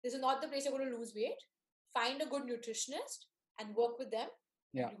 This is not the place you're going to lose weight. Find a good nutritionist and work with them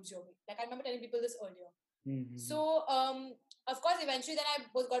and lose your weight. Like I remember telling people this earlier. So of course eventually then I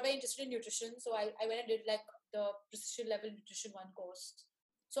got very interested in nutrition. So I went and did like the precision level nutrition 1 course.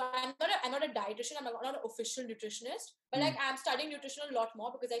 So I'm not a dietitian, I'm not an official nutritionist, but like I'm studying nutrition a lot more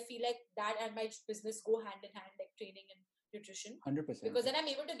because I feel like that and my business go hand in hand, like training and nutrition. 100%. Because then I'm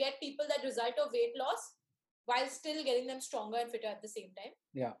able to get people that result of weight loss while still getting them stronger and fitter at the same time.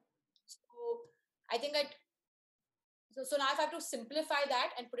 Yeah. So I think that so now if I have to simplify that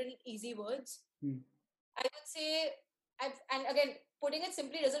and put it in easy words, I would say and again putting it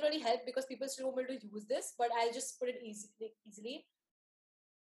simply doesn't really help because people still won't be able to use this, but I'll just put it easily.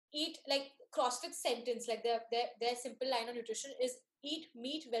 Eat like CrossFit sentence, like their simple line on nutrition is eat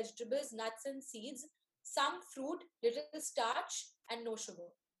meat, vegetables, nuts and seeds, some fruit, little starch, and no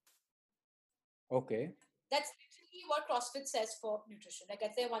sugar. Okay. That's literally what CrossFit says for nutrition. Like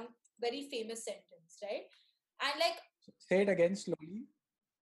that's their one very famous sentence, right? And like say it again slowly.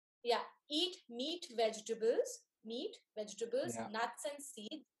 Yeah, eat meat, vegetables, Yeah. nuts and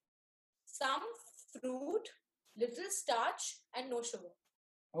seeds, some fruit, little starch, and no sugar.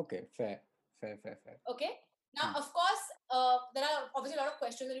 Okay. Fair. Okay. Now, of course, there are obviously a lot of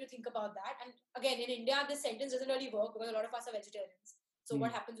questions when you think about that. And again, in India, this sentence doesn't really work because a lot of us are vegetarians. So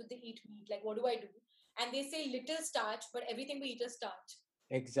what Hmm. happens with the eat meat? Like, what do I do? And they say little starch, but everything we eat is starch.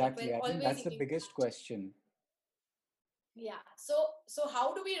 Like Exactly. we're I think always that's the eating biggest starch. question. Yeah. So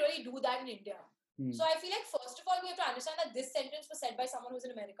how do we really do that in India? Hmm. So I feel like first of all we have to understand that this sentence was said by someone who's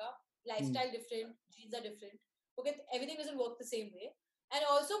in America. Hmm. Lifestyle different, genes are different. Okay, everything doesn't work the same way. And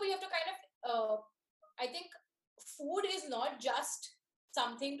also we have to kind of I think food is not just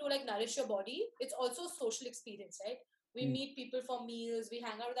something to like nourish your body. It's also a social experience, right? We Hmm. meet people for meals, we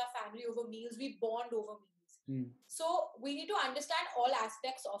hang out with our family over meals, we bond over meals. Hmm. So we need to understand all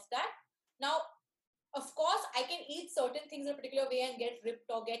aspects of that. Now, of course, I can eat certain things in a particular way and get ripped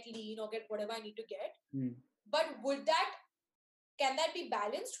or get lean or get whatever I need to get. Hmm. But can that be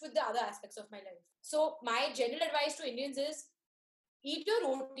balanced with the other aspects of my life? So my general advice to Indians is eat your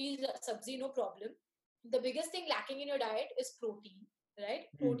roti, sabzi, no problem. The biggest thing lacking in your diet is protein, right?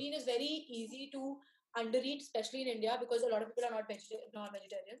 Hmm. Protein is very easy to undereat, especially in India, because a lot of people are not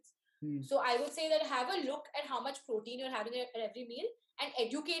vegetarians. Hmm. So I would say that have a look at how much protein you're having at every meal and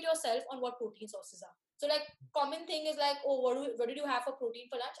educate yourself on what protein sources are. So like common thing is like, oh, what did you have for protein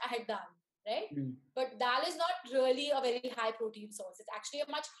for lunch? I had dal, right? Hmm. But dal is not really a very high protein source. It's actually a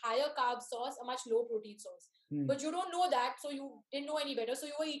much higher carb source, a much low protein source. Hmm. But you don't know that, so you didn't know any better. So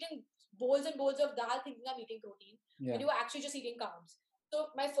you were eating bowls and bowls of dal thinking I'm eating protein when Yeah. you were actually just eating carbs. So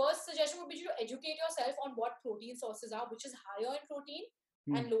my first suggestion would be to educate yourself on what protein sources are, which is higher in protein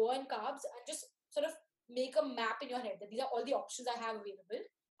Hmm. and lower in carbs, and just sort of make a map in your head that these are all the options I have available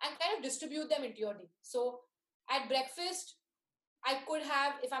and kind of distribute them into your day. So at breakfast, I could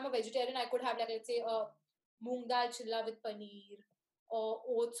have, if I'm a vegetarian, I could have like let's say a moong dal chilla with paneer or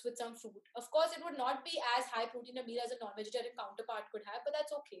oats with some fruit. Of course, it would not be as high protein a meal as a non-vegetarian counterpart could have, but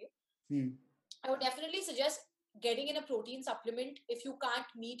that's okay. Hmm. I would definitely suggest getting in a protein supplement if you can't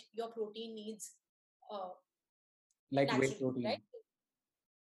meet your protein needs uh, Like whey naturally, right? protein.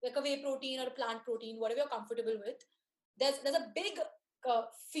 Like a whey protein or a plant protein, whatever you're comfortable with. There's a big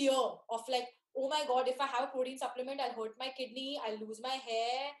fear of like, oh my god, if I have a protein supplement, I'll hurt my kidney, I'll lose my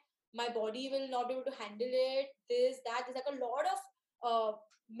hair, my body will not be able to handle it. This that there's like a lot of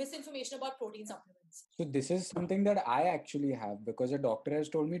misinformation about protein supplements. So this is something that I actually have because a doctor has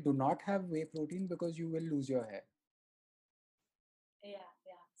told me do not have whey protein because you will lose your hair. Yeah.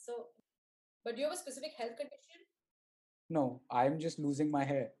 So, but do you have a specific health condition? No, I'm just losing my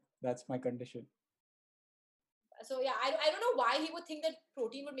hair. That's my condition. So yeah, I don't know why he would think that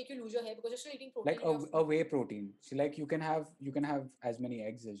protein would make you lose your hair because you're still eating Like protein in your a food. whey protein. See, like you can have as many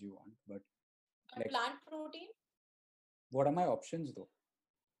eggs as you want, but But like plant protein, what are my options though?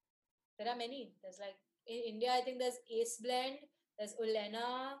 there are many. There's like in India, I think there's Ace Blend, there's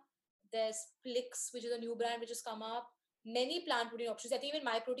Olena, there's Plix, which is a new brand which has come up. Many plant protein options. I think even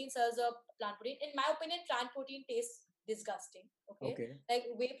My Protein sells a plant protein. In my opinion, plant protein tastes disgusting. Okay, Okay. like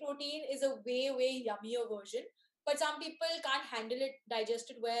whey protein is a way yummier version, but some people can't handle it,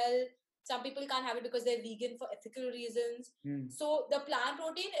 digest it well. Some people can't have it because they're vegan for ethical reasons. Hmm. So the plant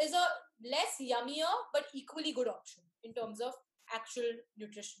protein is a less yummier but equally good option in terms of actual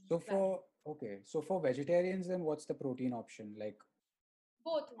nutrition So value. for vegetarians, then what's the protein option? Like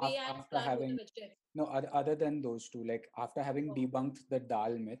Both whey and after plant, both are having vegetarian. no other than those two, like after having Oh, debunked the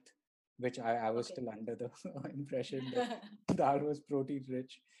dal myth, which I was okay. still under the impression that dal was protein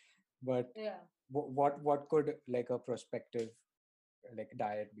rich, but Yeah. what could like a prospective like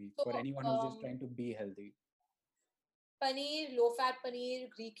diet be So, for anyone who's just trying to be healthy? paneer, low fat paneer,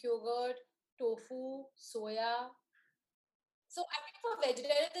 Greek yogurt, tofu, soya. So, I think for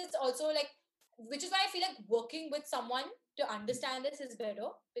vegetarians, it's also like, which is why I feel like working with someone to understand this is better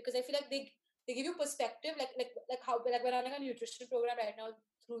because I feel like they give you perspective, like how like we're running a nutrition program right now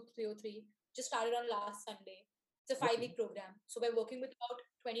through 303. Just started on last Sunday. It's a five Okay, week program. So we're working with about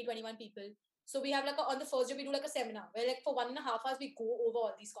 20-21 people. So we have like on the first day we do like a seminar where like for 1.5 hours we go over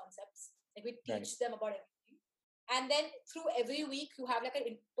all these concepts. Like we right. teach them about everything. And then through every week you have like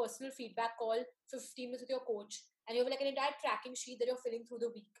a personal feedback call, 15 minutes with your coach, and you have like an entire tracking sheet that you're filling through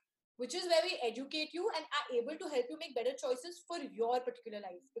the week, which is where we educate you and are able to help you make better choices for your particular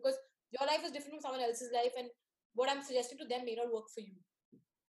life because your life is different from someone else's life, and what I'm suggesting to them may not work for you.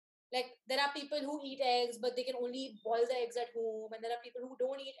 Like there are people who eat eggs but they can only boil the eggs at home, and there are people who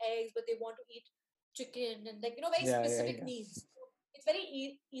don't eat eggs but they want to eat chicken, and like very Yeah, yeah, specific yeah. needs. So it's very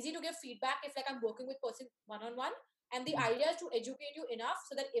easy to give feedback if like I'm working with person one on one, and the Hmm, idea is to educate you enough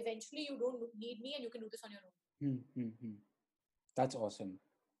so that eventually you don't need me and you can do this on your own. hmm, hmm, hmm. That's awesome.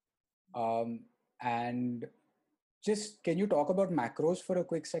 And just can you talk about macros for a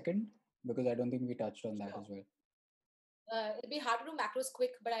quick second? Because I don't think we touched on that Sure. as well. it'll be hard to do macros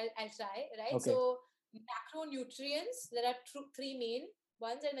quick, but I'll try, right? Okay. So macronutrients, there are three main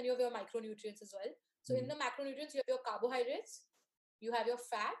ones, and then you have your micronutrients as well. So in Mm. the macronutrients, you have your carbohydrates, you have your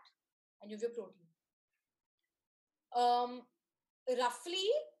fat, and you have your protein. Um, roughly,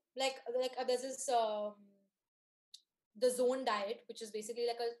 there's this the zone diet, which is basically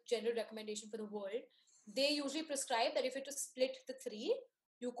like a general recommendation for the world. They usually prescribe that if you to split the three,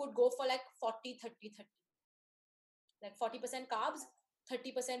 you could go for like 40-30-30, like 40% carbs,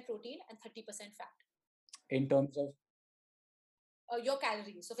 30% protein, and 30% fat. In terms of. Your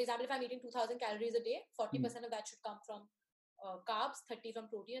calories. So, for example, if I'm eating 2,000 calories a day, 40% Mm. of that should come from carbs, 30 from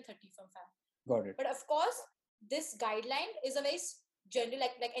protein, and 30 from fat. Got it. But of course, this guideline is a very general,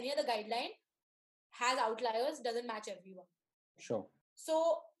 like any other guideline, has outliers, doesn't match everyone. Sure.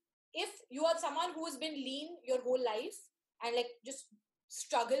 So, if you are someone who has been lean your whole life and like just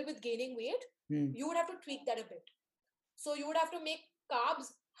struggle with gaining weight, Mm. you would have to tweak that a bit. So, you would have to make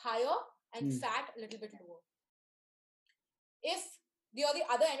carbs higher and fat a little bit lower. If you're the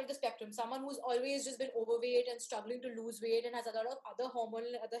other end of the spectrum, someone who's always just been overweight and struggling to lose weight and has a lot of other hormonal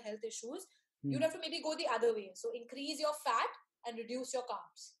and other health issues, you'd have to maybe go the other way. So increase your fat and reduce your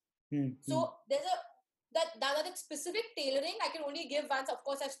carbs. So there's that specific tailoring I can only give once. Of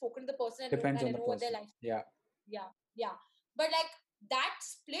course, I've spoken to the person and Depends I on the know what their person. life. Yeah. Yeah. But like that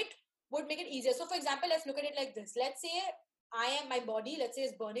split would make it easier. So for example, let's look at it like this. Let's say my body, let's say,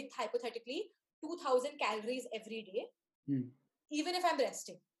 is burning hypothetically 2,000 calories every day, even if I'm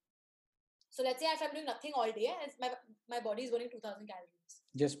resting. So let's say if I'm doing nothing all day, and my body is burning 2,000 calories.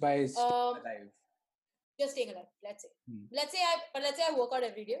 Just by staying alive. Just staying alive. Let's say I work out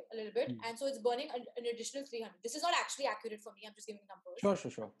every day a little bit, and so it's burning an additional 300. This is not actually accurate for me. I'm just giving numbers.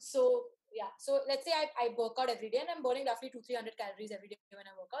 Sure. So yeah. So let's say I work out every day, and I'm burning roughly 200-300 calories every day when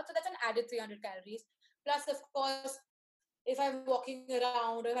I work out. So that's an added 300 calories. Plus, of course, if I'm walking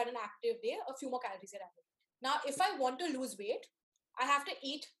around or if I had an active day, a few more calories get added. Now, if I want to lose weight, I have to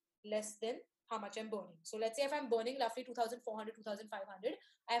eat less than how much I'm burning. So let's say if I'm burning roughly 2,400, 2,500,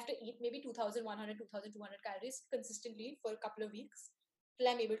 I have to eat maybe 2,100, 2,200 calories consistently for a couple of weeks till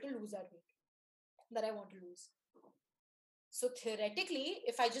I'm able to lose that weight that I want to lose. So theoretically,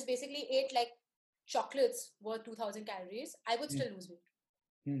 if I just basically ate like chocolates worth 2,000 calories, I would still lose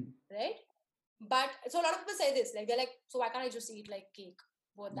weight. Right? But so a lot of people say this, like they're like, so why can't I just eat like cake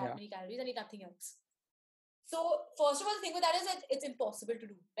worth that many calories and eat nothing else? So first of all, the thing with that is that it's impossible to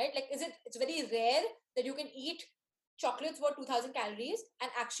do, right? Like, it's very rare that you can eat chocolates worth 2,000 calories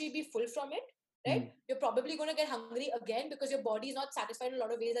and actually be full from it, right? You're probably going to get hungry again because your body is not satisfied in a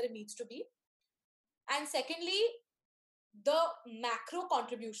lot of ways that it needs to be. And secondly, the macro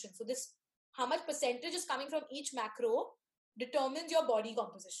contribution. So this, how much percentage is coming from each macro determines your body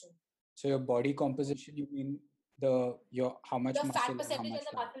composition. So your body composition, you mean your how much the muscle fat percentage and how much and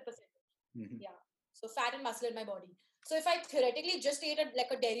the fat? muscle percentage. Yeah. So fat and muscle in my body. So if I theoretically just ate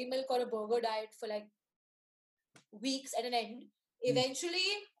like a dairy milk or a burger diet for like weeks at an end, eventually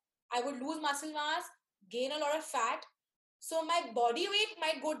I would lose muscle mass, gain a lot of fat. So my body weight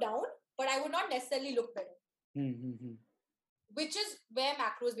might go down, but I would not necessarily look better. Which is where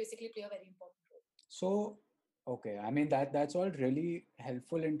macros basically play a very important role. So, okay, I mean that's all really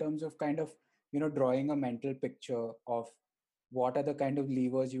helpful in terms of kind of drawing a mental picture of what are the kind of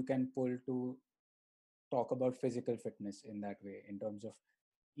levers you can pull to talk about physical fitness in that way, in terms of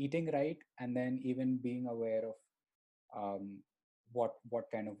eating right and then even being aware of what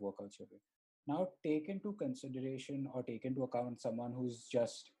kind of workouts you're doing. Now, take into consideration or take into account someone who's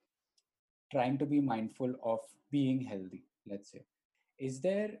just trying to be mindful of being healthy, let's say. Is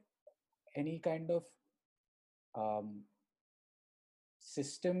there any kind of um,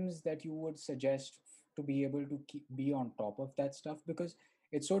 systems that you would suggest to be able to be on top of that stuff? Because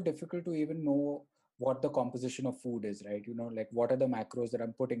it's so difficult to even know what the composition of food is, right? Like what are the macros that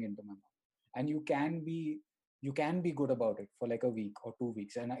I'm putting into my mouth, and you can be good about it for like a week or 2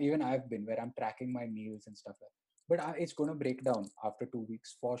 weeks, and even I've been where I'm tracking my meals and stuff like that. But it's going to break down after 2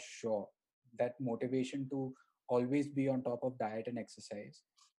 weeks for sure. That motivation to always be on top of diet and exercise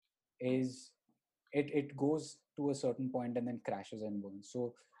is it goes to a certain point and then crashes and burns.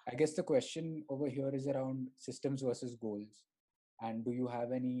 So I guess the question over here is around systems versus goals. And do you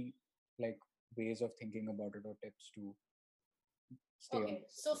have any like ways of thinking about it or tips to stay on Okay,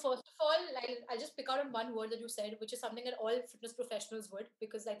 this? so first of all, I'll just pick out on one word that you said, which is something that all fitness professionals would,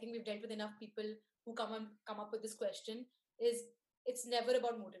 because I think we've dealt with enough people who come up with this question. Is it's never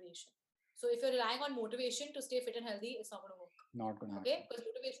about motivation. So if you're relying on motivation to stay fit and healthy, it's not going to work. Not gonna Okay, happen. because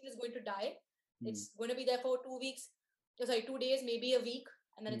motivation is going to die. It's going to be there for 2 weeks. Sorry, 2 days, maybe a week,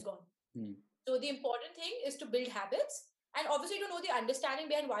 and then it's gone. So the important thing is to build habits and obviously to know the understanding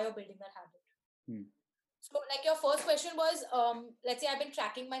behind why you're building that habit. Hmm. So, like your first question was, let's say I've been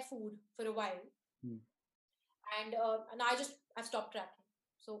tracking my food for a while, Hmm. and I've stopped tracking.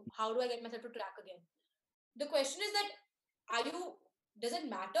 So, how do I get myself to track again? The question is that, are you does it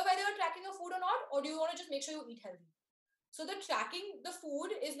matter whether you're tracking your food or not, or do you want to just make sure you eat healthy? So the tracking the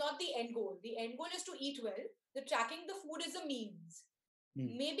food is not the end goal. The end goal is to eat well. The tracking the food is a means.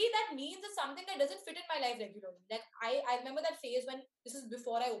 Hmm. Maybe that means is something that doesn't fit in my life regularly. Like I remember that phase when this is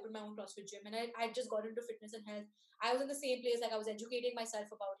before I opened my own CrossFit gym, and I just got into fitness and health. I was in the same place, like I was educating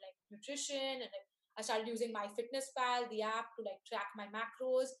myself about like nutrition, and like I started using my Fitness Pal, the app, to like track my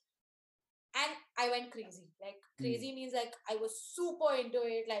macros, and I went crazy. Like Hmm. crazy means like I was super into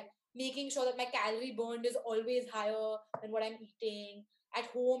it, like making sure that my calorie burned is always higher than what I'm eating. At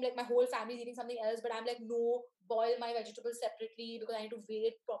home, like my whole family is eating something else, but I'm like, no, boil my vegetables separately because I need to weigh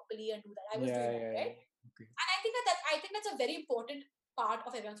it properly and do that. I was Yeah, doing that, yeah, right? yeah. Okay. And I think that's a very important part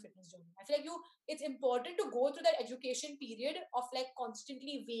of everyone's fitness journey. I feel like it's important to go through that education period of like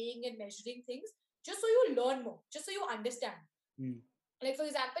constantly weighing and measuring things, just so you learn more, just so you understand. Hmm. Like for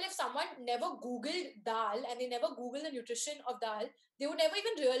example, if someone never googled dal and they never googled the nutrition of dal, they would never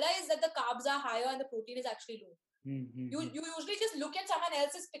even realize that the carbs are higher and the protein is actually low. Hmm. Hmm. Hmm. You usually just look at someone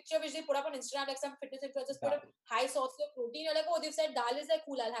else's picture which they put up on Instagram, like some fitness influencers put That. up high source of protein. You're like, oh, they've said dal is like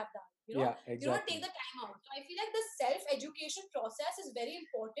cool, I'll have dal. Yeah, You don't take exactly. the time out. So I feel like the self-education process is very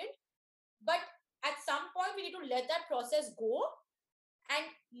important, but at some point we need to let that process go and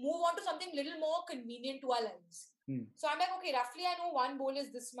move on to something little more convenient to our lives. Hmm. So I'm like, okay, roughly I know one bowl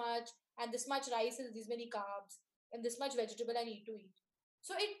is this much, and this much rice is this many carbs, and this much vegetable I need to eat.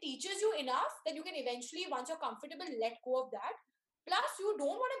 So it teaches you enough that you can eventually, once you're comfortable, let go of that. Plus, you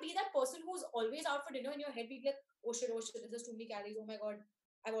don't want to be that person who's always out for dinner in your head, be like, oh shit, this is too many calories. Oh my god,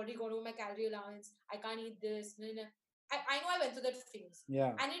 I've already gone over my calorie allowance. I can't eat this. No, no. I know I went through that phase.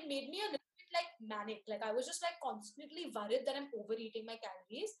 Yeah. And it made me a little bit like manic. Like I was just like constantly worried that I'm overeating my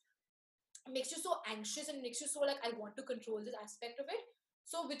calories. It makes you so anxious and makes you so like I want to control this aspect of it.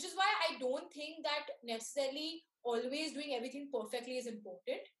 So which is why I don't think that necessarily always doing everything perfectly is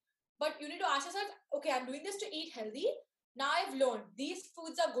important. But you need to ask yourself, okay, I'm doing this to eat healthy. Now I've learned these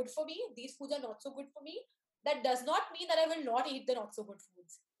foods are good for me, these foods are not so good for me. That does not mean that I will not eat the not so good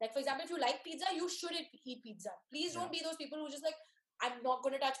foods. Like for example, if you like pizza, you should eat pizza. Please Yeah. don't be those people who just like, I'm not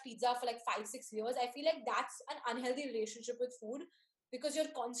going to touch pizza for like 5-6 years. I feel like that's an unhealthy relationship with food, because you're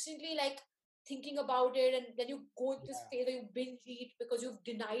constantly like thinking about it, and then you go into this Yeah. phase where you binge eat because you've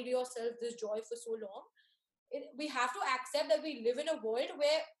denied yourself this joy for so long. We have to accept that we live in a world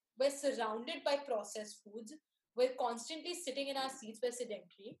where we're surrounded by processed foods. We're constantly sitting in our seats. We're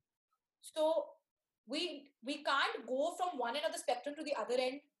sedentary. So we can't go from one end of the spectrum to the other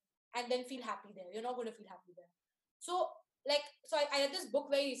end and then feel happy there. You're not going to feel happy there. So I read this book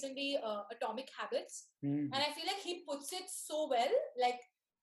very recently, Atomic Habits, Hmm. and I feel like he puts it so well. Like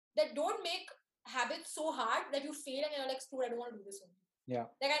that, don't make habits so hard that you fail and you're like, screw, I don't want to do this only. Yeah.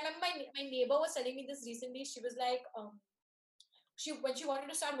 Like I remember my neighbor was telling me this recently. She was like, she when she wanted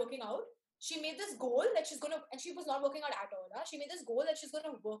to start working out, she made this goal that she's gonna, and she was not working out at all. Huh? She made this goal that she's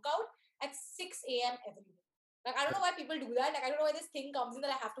gonna work out at 6 a.m. every day. Like I don't know why people do that. Like I don't know why this thing comes in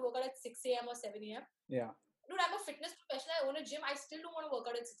that I have to work out at 6 a.m. or 7 a.m. Yeah. Dude, I'm a fitness professional. I own a gym. I still don't want to work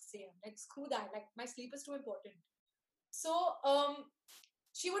out at 6 a.m. Like screw that. Like my sleep is too important. So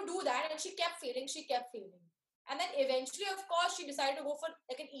she would do that, and she kept failing. She kept failing. And then eventually, of course, she decided to go for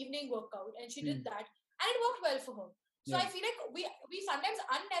like an evening workout, and she did Hmm. that, and it worked well for her. So Yeah. I feel like we sometimes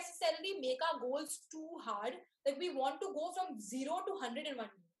unnecessarily make our goals too hard. Like we want to go from 0 to 100 in 1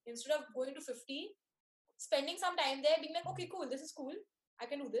 day instead of going to 50, spending some time there, being like, okay, cool, this is cool, I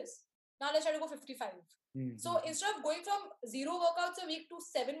can do this. Now let's try to go 55. Hmm. So instead of going from 0 workouts a week to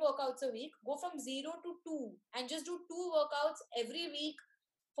 7 workouts a week, go from 0 to 2 and just do 2 workouts every week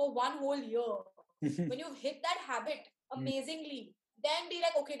for one whole year. When Hmm. you've hit that habit amazingly, then be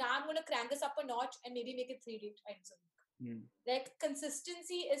like, okay, now I'm going to crank this up a notch and maybe make it 3 times a week. Hmm. Like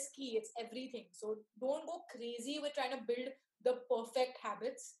consistency is key, it's everything. So don't go crazy with trying to build the perfect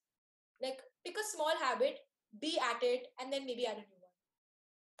habits. Like pick a small habit, be at it, and then maybe add a new one.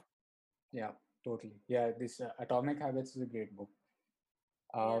 Yeah. Totally. Yeah. This Atomic Habits is a great book.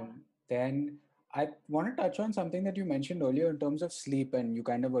 Yeah. Then I want to touch on something that you mentioned earlier in terms of sleep, and you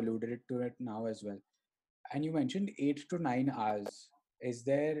kind of alluded to it now as well. And you mentioned 8 to 9 hours. Is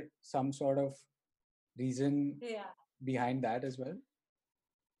there some sort of reason Yeah. behind that as well?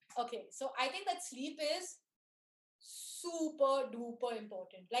 Okay. So I think that sleep is super duper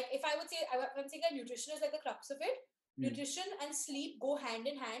important. Like if I would say, I'm saying that nutrition is like the crux of it. Hmm. Nutrition and sleep go hand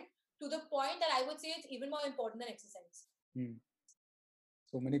in hand, to the point that I would say it's even more important than exercise. Hmm.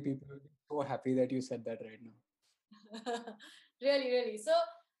 So many people will be so happy that you said that right now. Really, really. So,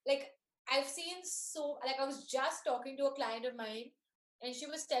 like, I've seen so, like, I was just talking to a client of mine, and she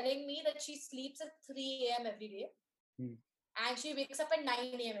was telling me that she sleeps at 3 a.m. every day, Hmm. and she wakes up at 9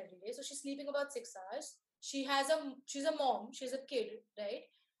 a.m. every day. So she's sleeping about 6 hours. She's a mom, she's a kid, right?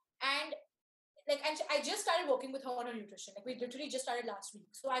 And I just started working with her on her nutrition. Like, we literally just started last week.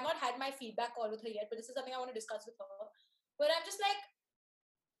 So I've not had my feedback call with her yet, but this is something I want to discuss with her. But I'm just like,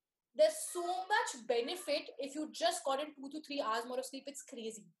 there's so much benefit if you just got in 2 to 3 hours more of sleep. It's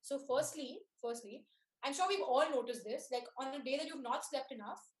crazy. So firstly, I'm sure we've all noticed this. Like, on a day that you've not slept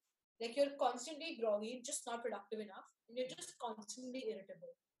enough, like, you're constantly groggy, just not productive enough, and you're just constantly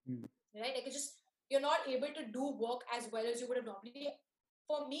irritable. Hmm. Right? Like, it's just, you're not able to do work as well as you would have normally.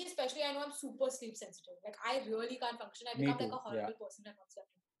 For me, especially, I know I'm super sleep sensitive. Like, I really can't function. I Me become like too. a Yeah. horrible person if I've not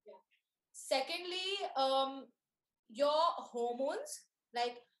slept enough. Yeah. Secondly, your hormones,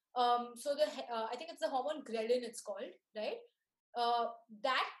 like, so I think it's the hormone ghrelin, it's called, right?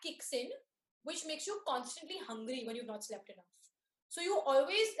 That kicks in, which makes you constantly hungry when you've not slept enough. So you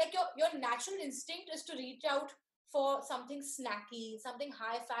always, like, your natural instinct is to reach out for something snacky, something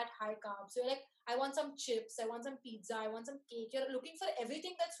high fat, high carbs. So you're like, I want some chips, I want some pizza, I want some cake. You're looking for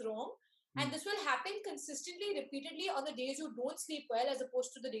everything that's wrong. Hmm. And this will happen consistently, repeatedly on the days you don't sleep well as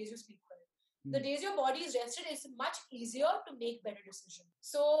opposed to the days you sleep well. The Hmm. days your body is rested, it's much easier to make better decisions.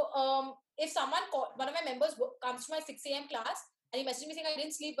 So if one of my members comes to my 6 a.m. class and he messaged me saying I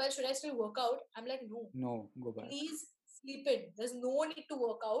didn't sleep well, should I still work out? I'm like, no, No, go back. please sleep in. There's no need to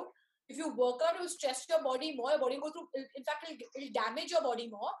work out. If you work out, it will stress your body more. Your body will go through. In fact, it'll damage your body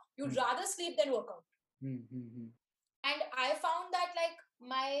more. You'd Hmm. rather sleep than work out. Hmm. Hmm. Hmm. And I found that, like,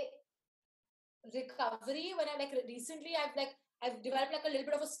 my recovery, when I, like, recently I've developed like a little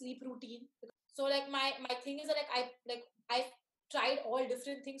bit of a sleep routine. So, like, my thing is that, like, I've tried all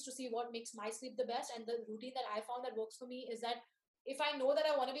different things to see what makes my sleep the best, and the routine that I found that works for me is that if I know that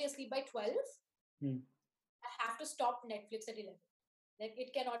I want to be asleep by 12, Hmm. I have to stop Netflix at 11. Like,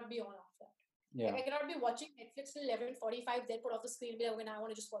 it cannot be on after that. Yeah. Like, I cannot be watching Netflix till 11:45, then put off the screen and be like, okay, now I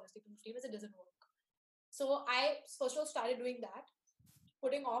want to just fall asleep in 15 minutes. It doesn't work. So I first of all started doing that,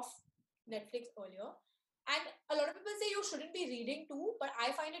 putting off Netflix earlier. And a lot of people say you shouldn't be reading too, but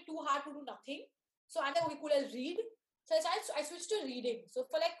I find it too hard to do nothing. So I'm like, okay, cool, I'll read. So I switched to reading. So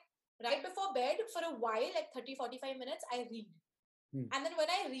for, like, right before bed, for a while, like 30, 45 minutes, I read. Hmm. And then when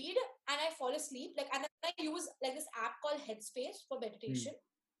I read and I fall asleep, like, and then I use like this app called Headspace for meditation.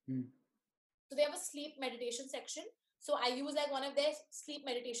 Hmm. So they have a sleep meditation section. So I use like one of their sleep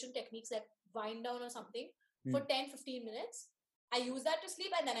meditation techniques, like wind down or something, for Hmm. 10, 15 minutes. I use that to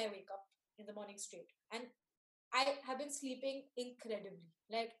sleep and then I wake up in the morning straight. And I have been sleeping incredibly.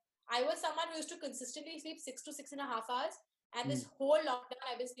 Like, I was someone who used to consistently sleep 6 to 6.5 hours. And Hmm. this whole lockdown,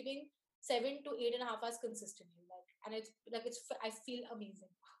 I've been sleeping 7 to 8.5 hours consistently. I feel amazing.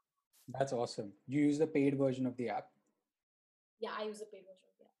 That's awesome. You use the paid version of the app. Yeah, I use a paid version.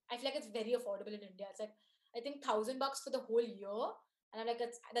 Yeah, I feel like it's very affordable in India. It's like, I think $1,000 for the whole year, and I'm like,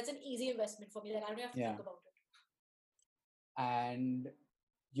 that's an easy investment for me. Like, I don't have to Yeah. think about it. And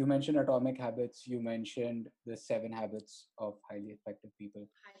you mentioned Atomic Habits. You mentioned the 7 habits of highly effective people.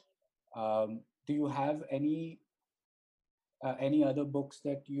 Do you have any other books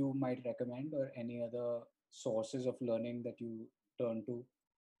that you might recommend, or any other sources of learning that you turn to?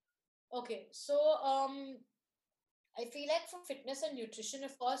 Okay, so I feel like for fitness and nutrition,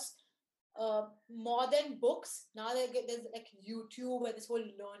 of course, more than books, now there's like YouTube and this whole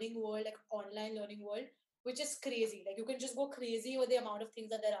learning world, like online learning world, which is crazy. Like, you can just go crazy with the amount of things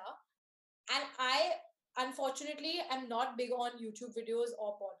that there are. And I, unfortunately, am not big on YouTube videos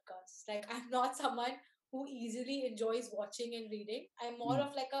or podcasts. Like, I'm not someone who easily enjoys watching and reading. I'm more Hmm.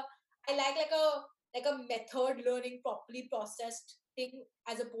 of like I like a method learning, properly processed thing,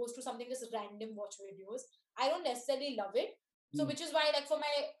 as opposed to something just random watch videos. I don't necessarily love it. So, Hmm. which is why, like, for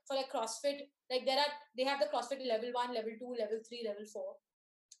like CrossFit, like, they have the CrossFit level 1, level 2, level 3, level 4,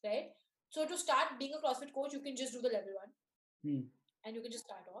 right? So to start being a CrossFit coach, you can just do the level 1 Hmm. and you can just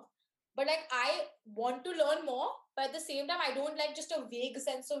start off. But, like, I want to learn more, but at the same time, I don't like just a vague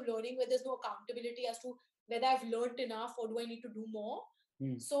sense of learning where there's no accountability as to whether I've learned enough or do I need to do more.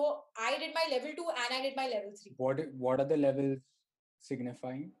 Hmm. So I did my level 2 and I did my level 3. What are the levels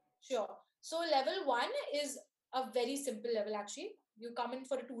signifying? Sure. So level 1 is a very simple level, actually. You come in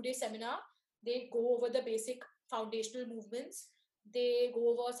for a 2-day seminar. They go over the basic foundational movements. They go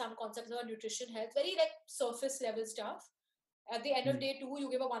over some concepts about nutrition, health, very like surface level stuff. At the end of Hmm. day 2, you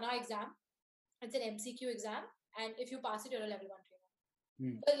give a 1 hour exam. It's an MCQ exam, and if you pass it, you're a level 1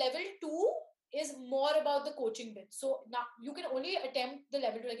 trainer. Hmm. The level 2 is more about the coaching bit. So now you can only attempt the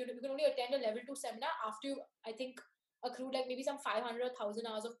level 2, like you can only attend a level 2 seminar after you, I think, accrued like maybe some 500 or 1,000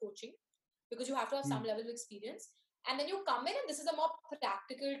 hours of coaching, because you have to have some level of experience. And then you come in, and this is a more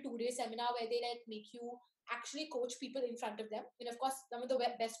practical 2-day seminar where they like make you actually coach people in front of them. And of course, some of the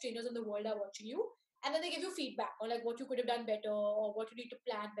best trainers in the world are watching you. And then they give you feedback on like what you could have done better or what you need to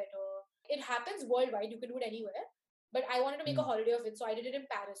plan better. It happens worldwide. You can do it anywhere. But I wanted to make a holiday of it. So I did it in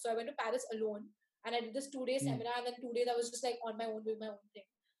Paris. So I went to Paris alone, and I did this 2-day seminar. And then 2 days I was just like on my own doing my own thing.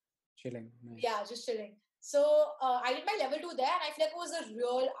 Chilling. Nice. Yeah, just chilling. So I did my level 2 there, and I feel like it was a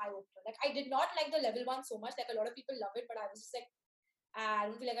real eye opener. Like I did not like the level 1 so much. Like a lot of people love it, but I was just like, I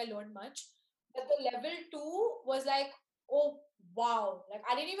don't feel like I learned much. But the level 2 was like, oh wow! Like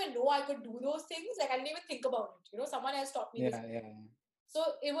I didn't even know I could do those things. Like I didn't even think about it. You know, someone else taught me this. Yeah. So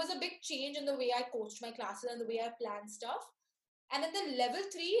it was a big change in the way I coached my classes and the way I planned stuff. And then the level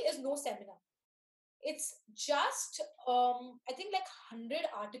 3 is no seminar. It's just I think like 100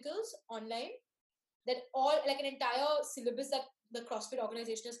 articles online that all like an entire syllabus that the CrossFit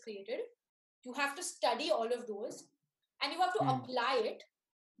organization has created. You have to study all of those, and you have to apply it,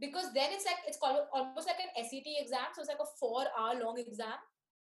 because then it's like it's called almost like an SAT exam. So it's like a 4-hour long exam.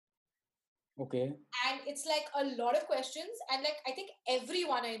 Okay. And it's like a lot of questions, and like I think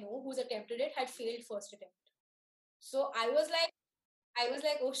everyone I know who's attempted it had failed first attempt. So I was like,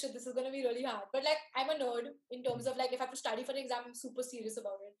 oh shit, this is gonna be really hard. But like I'm a nerd in terms of like if I have to study for an exam, I'm super serious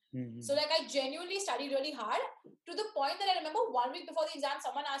about it. So like I genuinely studied really hard, to the point that I remember 1 week before the exam,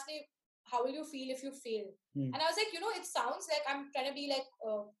 someone asked me, how will you feel if you fail? And I was like, it sounds like I'm trying to be like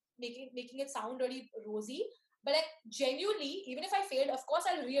making it sound really rosy. But like genuinely, even if I failed, of course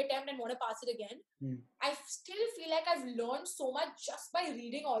I'll reattempt and want to pass it again. I still feel like I've learned so much just by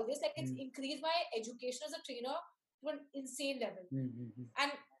reading all this. Like it's increased my education as a trainer to an insane level.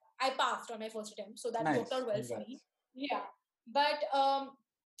 And I passed on my first attempt, so that worked out well for me. Yeah. But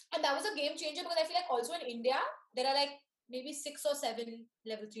and that was a game changer, because I feel like also in India there are like maybe 6 or 7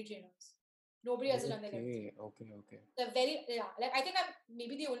 level 3 trainers. Nobody else has done the level 3. Okay. They're very, like I think I'm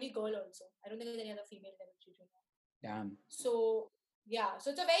maybe the only girl also. I don't think there's any other female level 3 trainer. Damn. So yeah,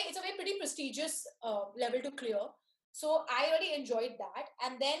 so it's a very pretty prestigious level to clear. So I really enjoyed that.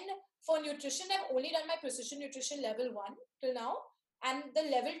 And then for nutrition, I've only done my precision nutrition level 1 till now. And the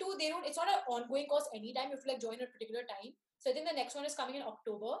level 2, it's not an ongoing course anytime. You have to like join at a particular time. So I think the next one is coming in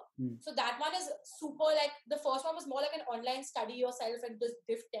October. So that one is super, like the first one was more like an online study yourself and this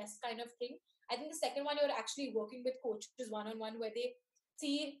diff test kind of thing. I think the second one, you're actually working with coaches one-on-one, where they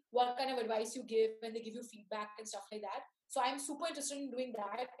see what kind of advice you give and they give you feedback and stuff like that. So I'm super interested in doing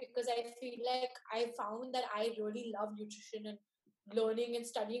that, because I feel like I found that I really love nutrition and learning and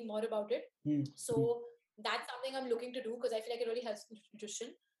studying more about it. So that's something I'm looking to do, because I feel like it really helps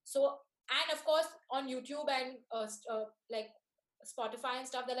nutrition. So, and of course on YouTube and like Spotify and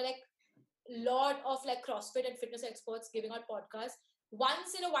stuff, there are like lot of like CrossFit and fitness experts giving out podcasts.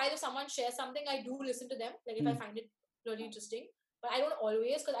 Once in a while, if someone shares something, I do listen to them, like if I find it really interesting. But I don't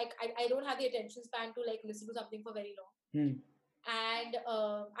always, because I don't have the attention span to like listen to something for very long. And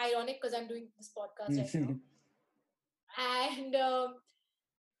ironic, because I'm doing this podcast right now. And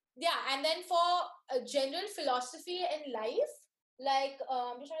yeah, and then for general philosophy in life, like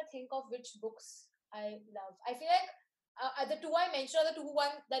I'm just trying to think of which books I love. I feel like the two I mentioned are the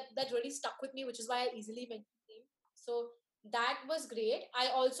one that really stuck with me, which is why I easily mentioned them. So that was great. I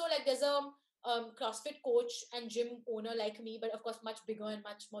also like, there's a CrossFit coach and gym owner like me, but of course much bigger and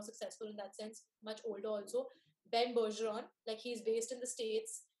much more successful in that sense, much older also. Ben Bergeron, like he's based in the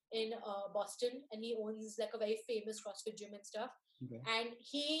States in Boston, and he owns like a very famous CrossFit gym and stuff. Okay. And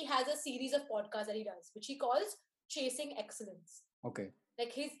he has a series of podcasts that he does, which he calls Chasing Excellence. Okay.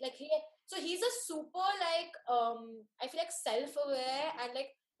 Like he's a super like I feel like self-aware and like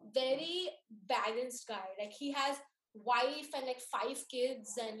very balanced guy. Like he has wife and like 5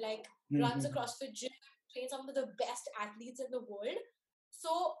 kids, and like runs a CrossFit gym, trains some of the best athletes in the world.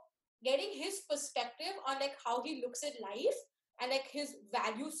 So getting his perspective on like how he looks at life and like his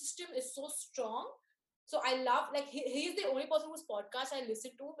value system is so strong. So I love, like he's the only person whose podcast I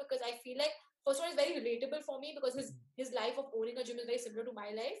listen to, because I feel like first of all, it's very relatable for me, because his life of owning a gym is very similar to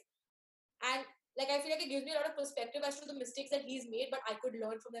my life. And like I feel like it gives me a lot of perspective as to the mistakes that he's made, but I could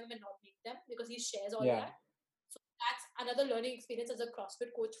learn from them and not make them, because he shares all that. So that's another learning experience as a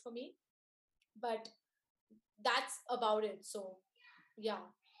CrossFit coach for me. But that's about it. So yeah,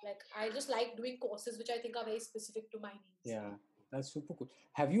 like I just like doing courses which I think are very specific to my needs. Yeah, that's super cool.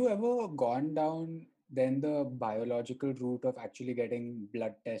 Have you ever gone down then the biological route of actually getting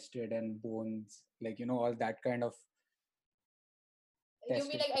blood tested and bones, like all that kind of You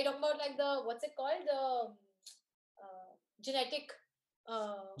mean testing? like I talk about like the what's it called, the genetic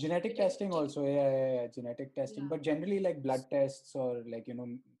Genetic testing also, yeah, genetic testing, yeah. but generally like blood tests or like, you know.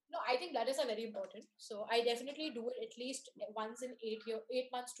 No, I think blood tests are very important. So I definitely do it at least once in 8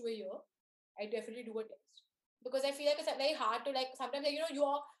 months to a year. I definitely do a test because I feel like it's very hard to like sometimes like,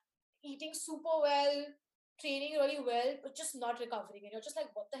 you're eating super well, training really well, but just not recovering, and you're just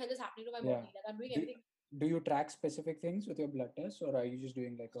like, what the hell is happening to my Yeah. body? Like I'm doing Do, everything. do you track specific things with your blood tests, or are you just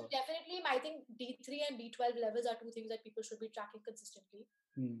doing like So a? definitely, I think D3 and B12 levels are two things that people should be tracking consistently.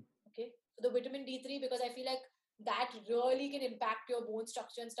 Hmm. Okay, so the vitamin D3, because I feel like that really can impact your bone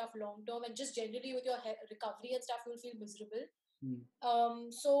structure and stuff long term, and just generally with your recovery and stuff, you'll feel miserable. Hmm.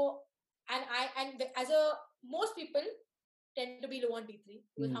 So and as a most people tend to be low on D3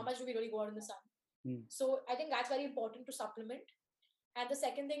 because how Hmm. much do we really go out in the sun? Hmm. So I think that's very important to supplement. And the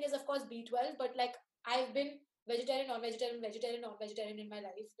second thing is of course B12, but like I've been vegetarian, non-vegetarian, vegetarian, non-vegetarian in my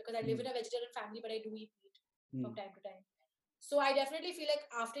life because I live Hmm. in a vegetarian family, but I do eat meat Hmm. from time to time. So I definitely feel like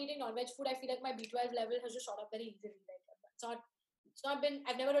after eating non-veg food, I feel like my B12 level has just shot up very easily. Like it's not been,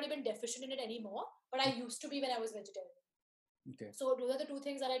 I've never really been deficient in it anymore, but I used to be when I was vegetarian. Okay. So those are the two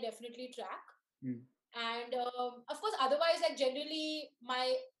things that I definitely track. Hmm. And of course, otherwise, like generally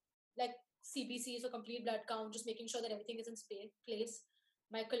my like CBC, so complete blood count, just making sure that everything is in place,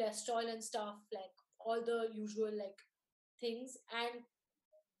 my cholesterol and stuff, like all the usual like things. And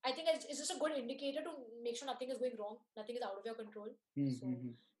I think it's just a good indicator to make sure nothing is going wrong, nothing is out of your control. Hmm. So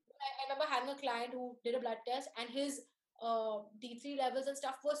Hmm. I remember having a client who did a blood test and his D3 levels and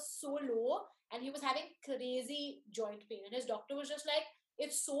stuff was so low and he was having crazy joint pain. And his doctor was just like,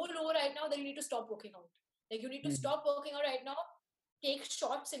 it's so low right now that you need to stop working out. Like, you need to Hmm. stop working out right now, take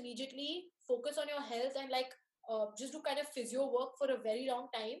shots immediately, focus on your health, and like just do kind of physio work for a very long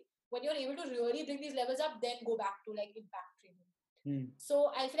time. When you're able to really bring these levels up, then go back to like impact training. Hmm.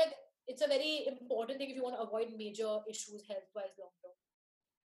 So I feel like it's a very important thing if you want to avoid major issues health wise long term.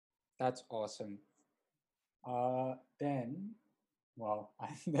 That's awesome. Then, wow,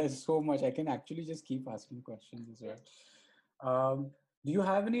 there's so much. I can actually just keep asking questions as well. Do you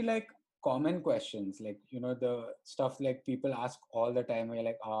have any like common questions, like, you know, the stuff like people ask all the time, where you're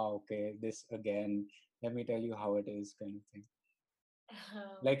like, ah, okay, this again, let me tell you how it is, kind of thing.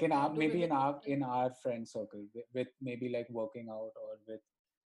 Like in our, Do maybe women in our friend circle, with maybe like working out or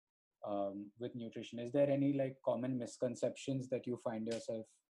with nutrition, is there any like common misconceptions that you find yourself?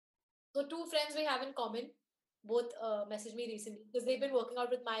 So two friends we have in common both messaged me recently because they've been working out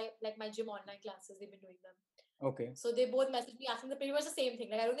with my gym online classes. They've been doing them. Okay. So they both messaged me asking the pretty much the same thing.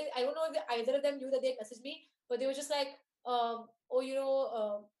 Like I don't know if either of them knew that they messaged me, but they were just like, oh,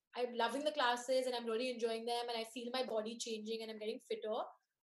 I'm loving the classes and I'm really enjoying them and I feel my body changing and I'm getting fitter,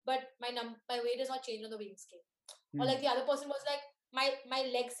 but my weight has not changed on the weighing scale. Or Hmm. like the other person was like, my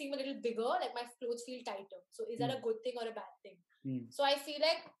legs seem a little bigger, like my clothes feel tighter. So is that Hmm. a good thing or a bad thing? Hmm. So I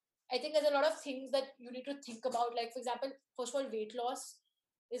think there's a lot of things that you need to think about. Like for example, first of all, weight loss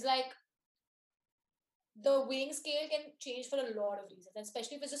is like the weighing scale can change for a lot of reasons, and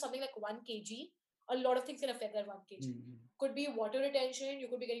especially if it's just something like 1 kg, a lot of things can affect that 1 kg. Hmm. Could be water retention, you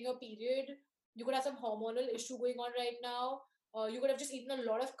could be getting your period, you could have some hormonal issue going on right now, you could have just eaten a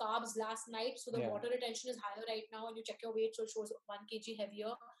lot of carbs last night, so the Yeah. water retention is higher right now, and you check your weight, so it shows 1 kg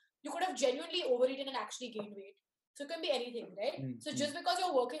heavier. You could have genuinely overeaten and actually gained weight. So it can be anything, right? Hmm. So Hmm. just because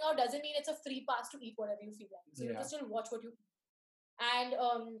you're working out doesn't mean it's a free pass to eat whatever you feel like. So you have to Yeah. still watch what you eat. And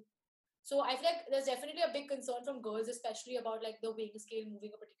so I feel like there's definitely a big concern from girls, especially about like the weighing scale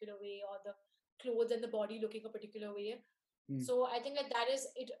moving a particular way or the clothes and the body looking a particular way. Hmm. So I think that is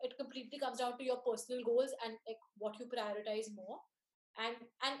it. It completely comes down to your personal goals and like what you prioritize more. And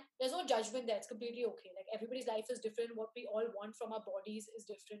there's no judgment there. It's completely okay. Like everybody's life is different. What we all want from our bodies is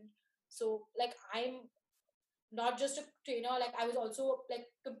different. So like I'm not just a trainer, like I was also like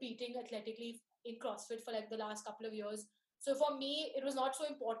competing athletically in CrossFit for like the last couple of years. So for me it was not so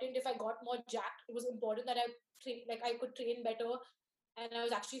important if I got more jacked. It was important that I could train better and I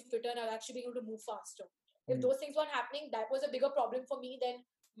was actually fitter and I was actually being able to move faster. If Hmm. those things weren't happening, that was a bigger problem for me than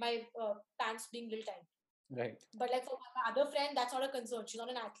my pants being little tight. Right. But like for my other friend, that's not a concern. She's not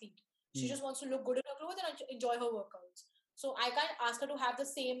an athlete. She Hmm. just wants to look good in her clothes and enjoy her workouts. So I can't ask her to have the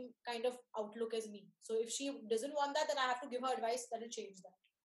same kind of outlook as me. So if she doesn't want that, then I have to give her advice that will change that.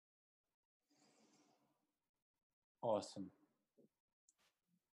 Awesome.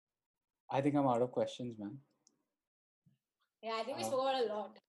 I think I'm out of questions, man. Yeah, I think we Uh, spoke about a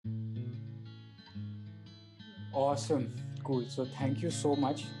lot. awesome. Cool. So thank you so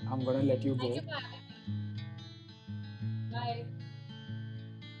much. I'm gonna let you Thank go. you for having me. Bye.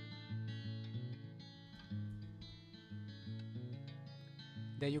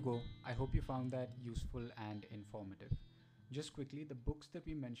 There you go. I hope you found that useful and informative. Just quickly, the books that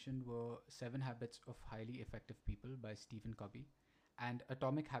we mentioned were Seven Habits of Highly Effective People by Stephen Covey and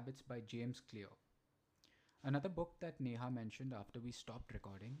Atomic Habits by James Clear. Another book that Neha mentioned after we stopped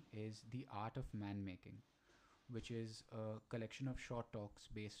recording is The Art of Man Making, which is a collection of short talks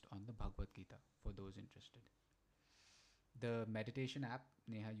based on the Bhagavad Gita for those interested. The meditation app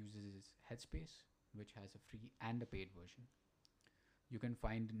Neha uses is Headspace, which has a free and a paid version. You can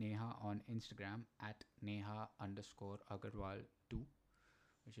find Neha on Instagram at Neha underscore Agarwal 2,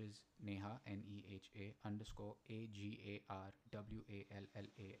 which is Neha Neha underscore Agarwalla and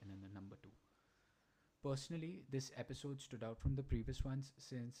then the number 2. Personally, this episode stood out from the previous ones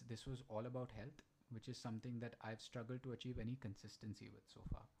since this was all about health, which is something that I've struggled to achieve any consistency with so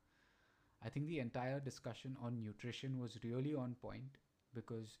far. I think the entire discussion on nutrition was really on point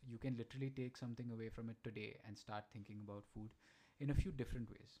because you can literally take something away from it today and start thinking about food in a few different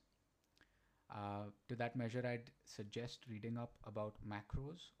ways. To that measure, I'd suggest reading up about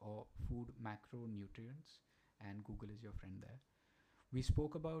macros or food macronutrients, and Google is your friend there. We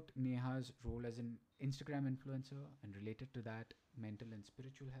spoke about Neha's role as an Instagram influencer and related to that, mental and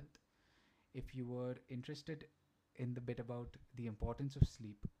spiritual health. If you were interested in the bit about the importance of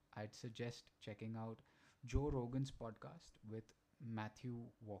sleep, I'd suggest checking out Joe Rogan's podcast with Matthew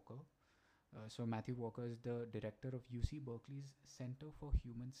Walker. Matthew Walker is the director of UC Berkeley's Center for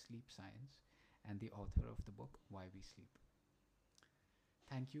Human Sleep Science and the author of the book Why We Sleep.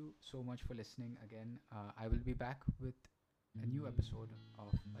 Thank you so much for listening again. I will be back with a new episode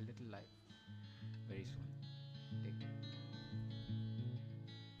of A Little Life very soon. Take care.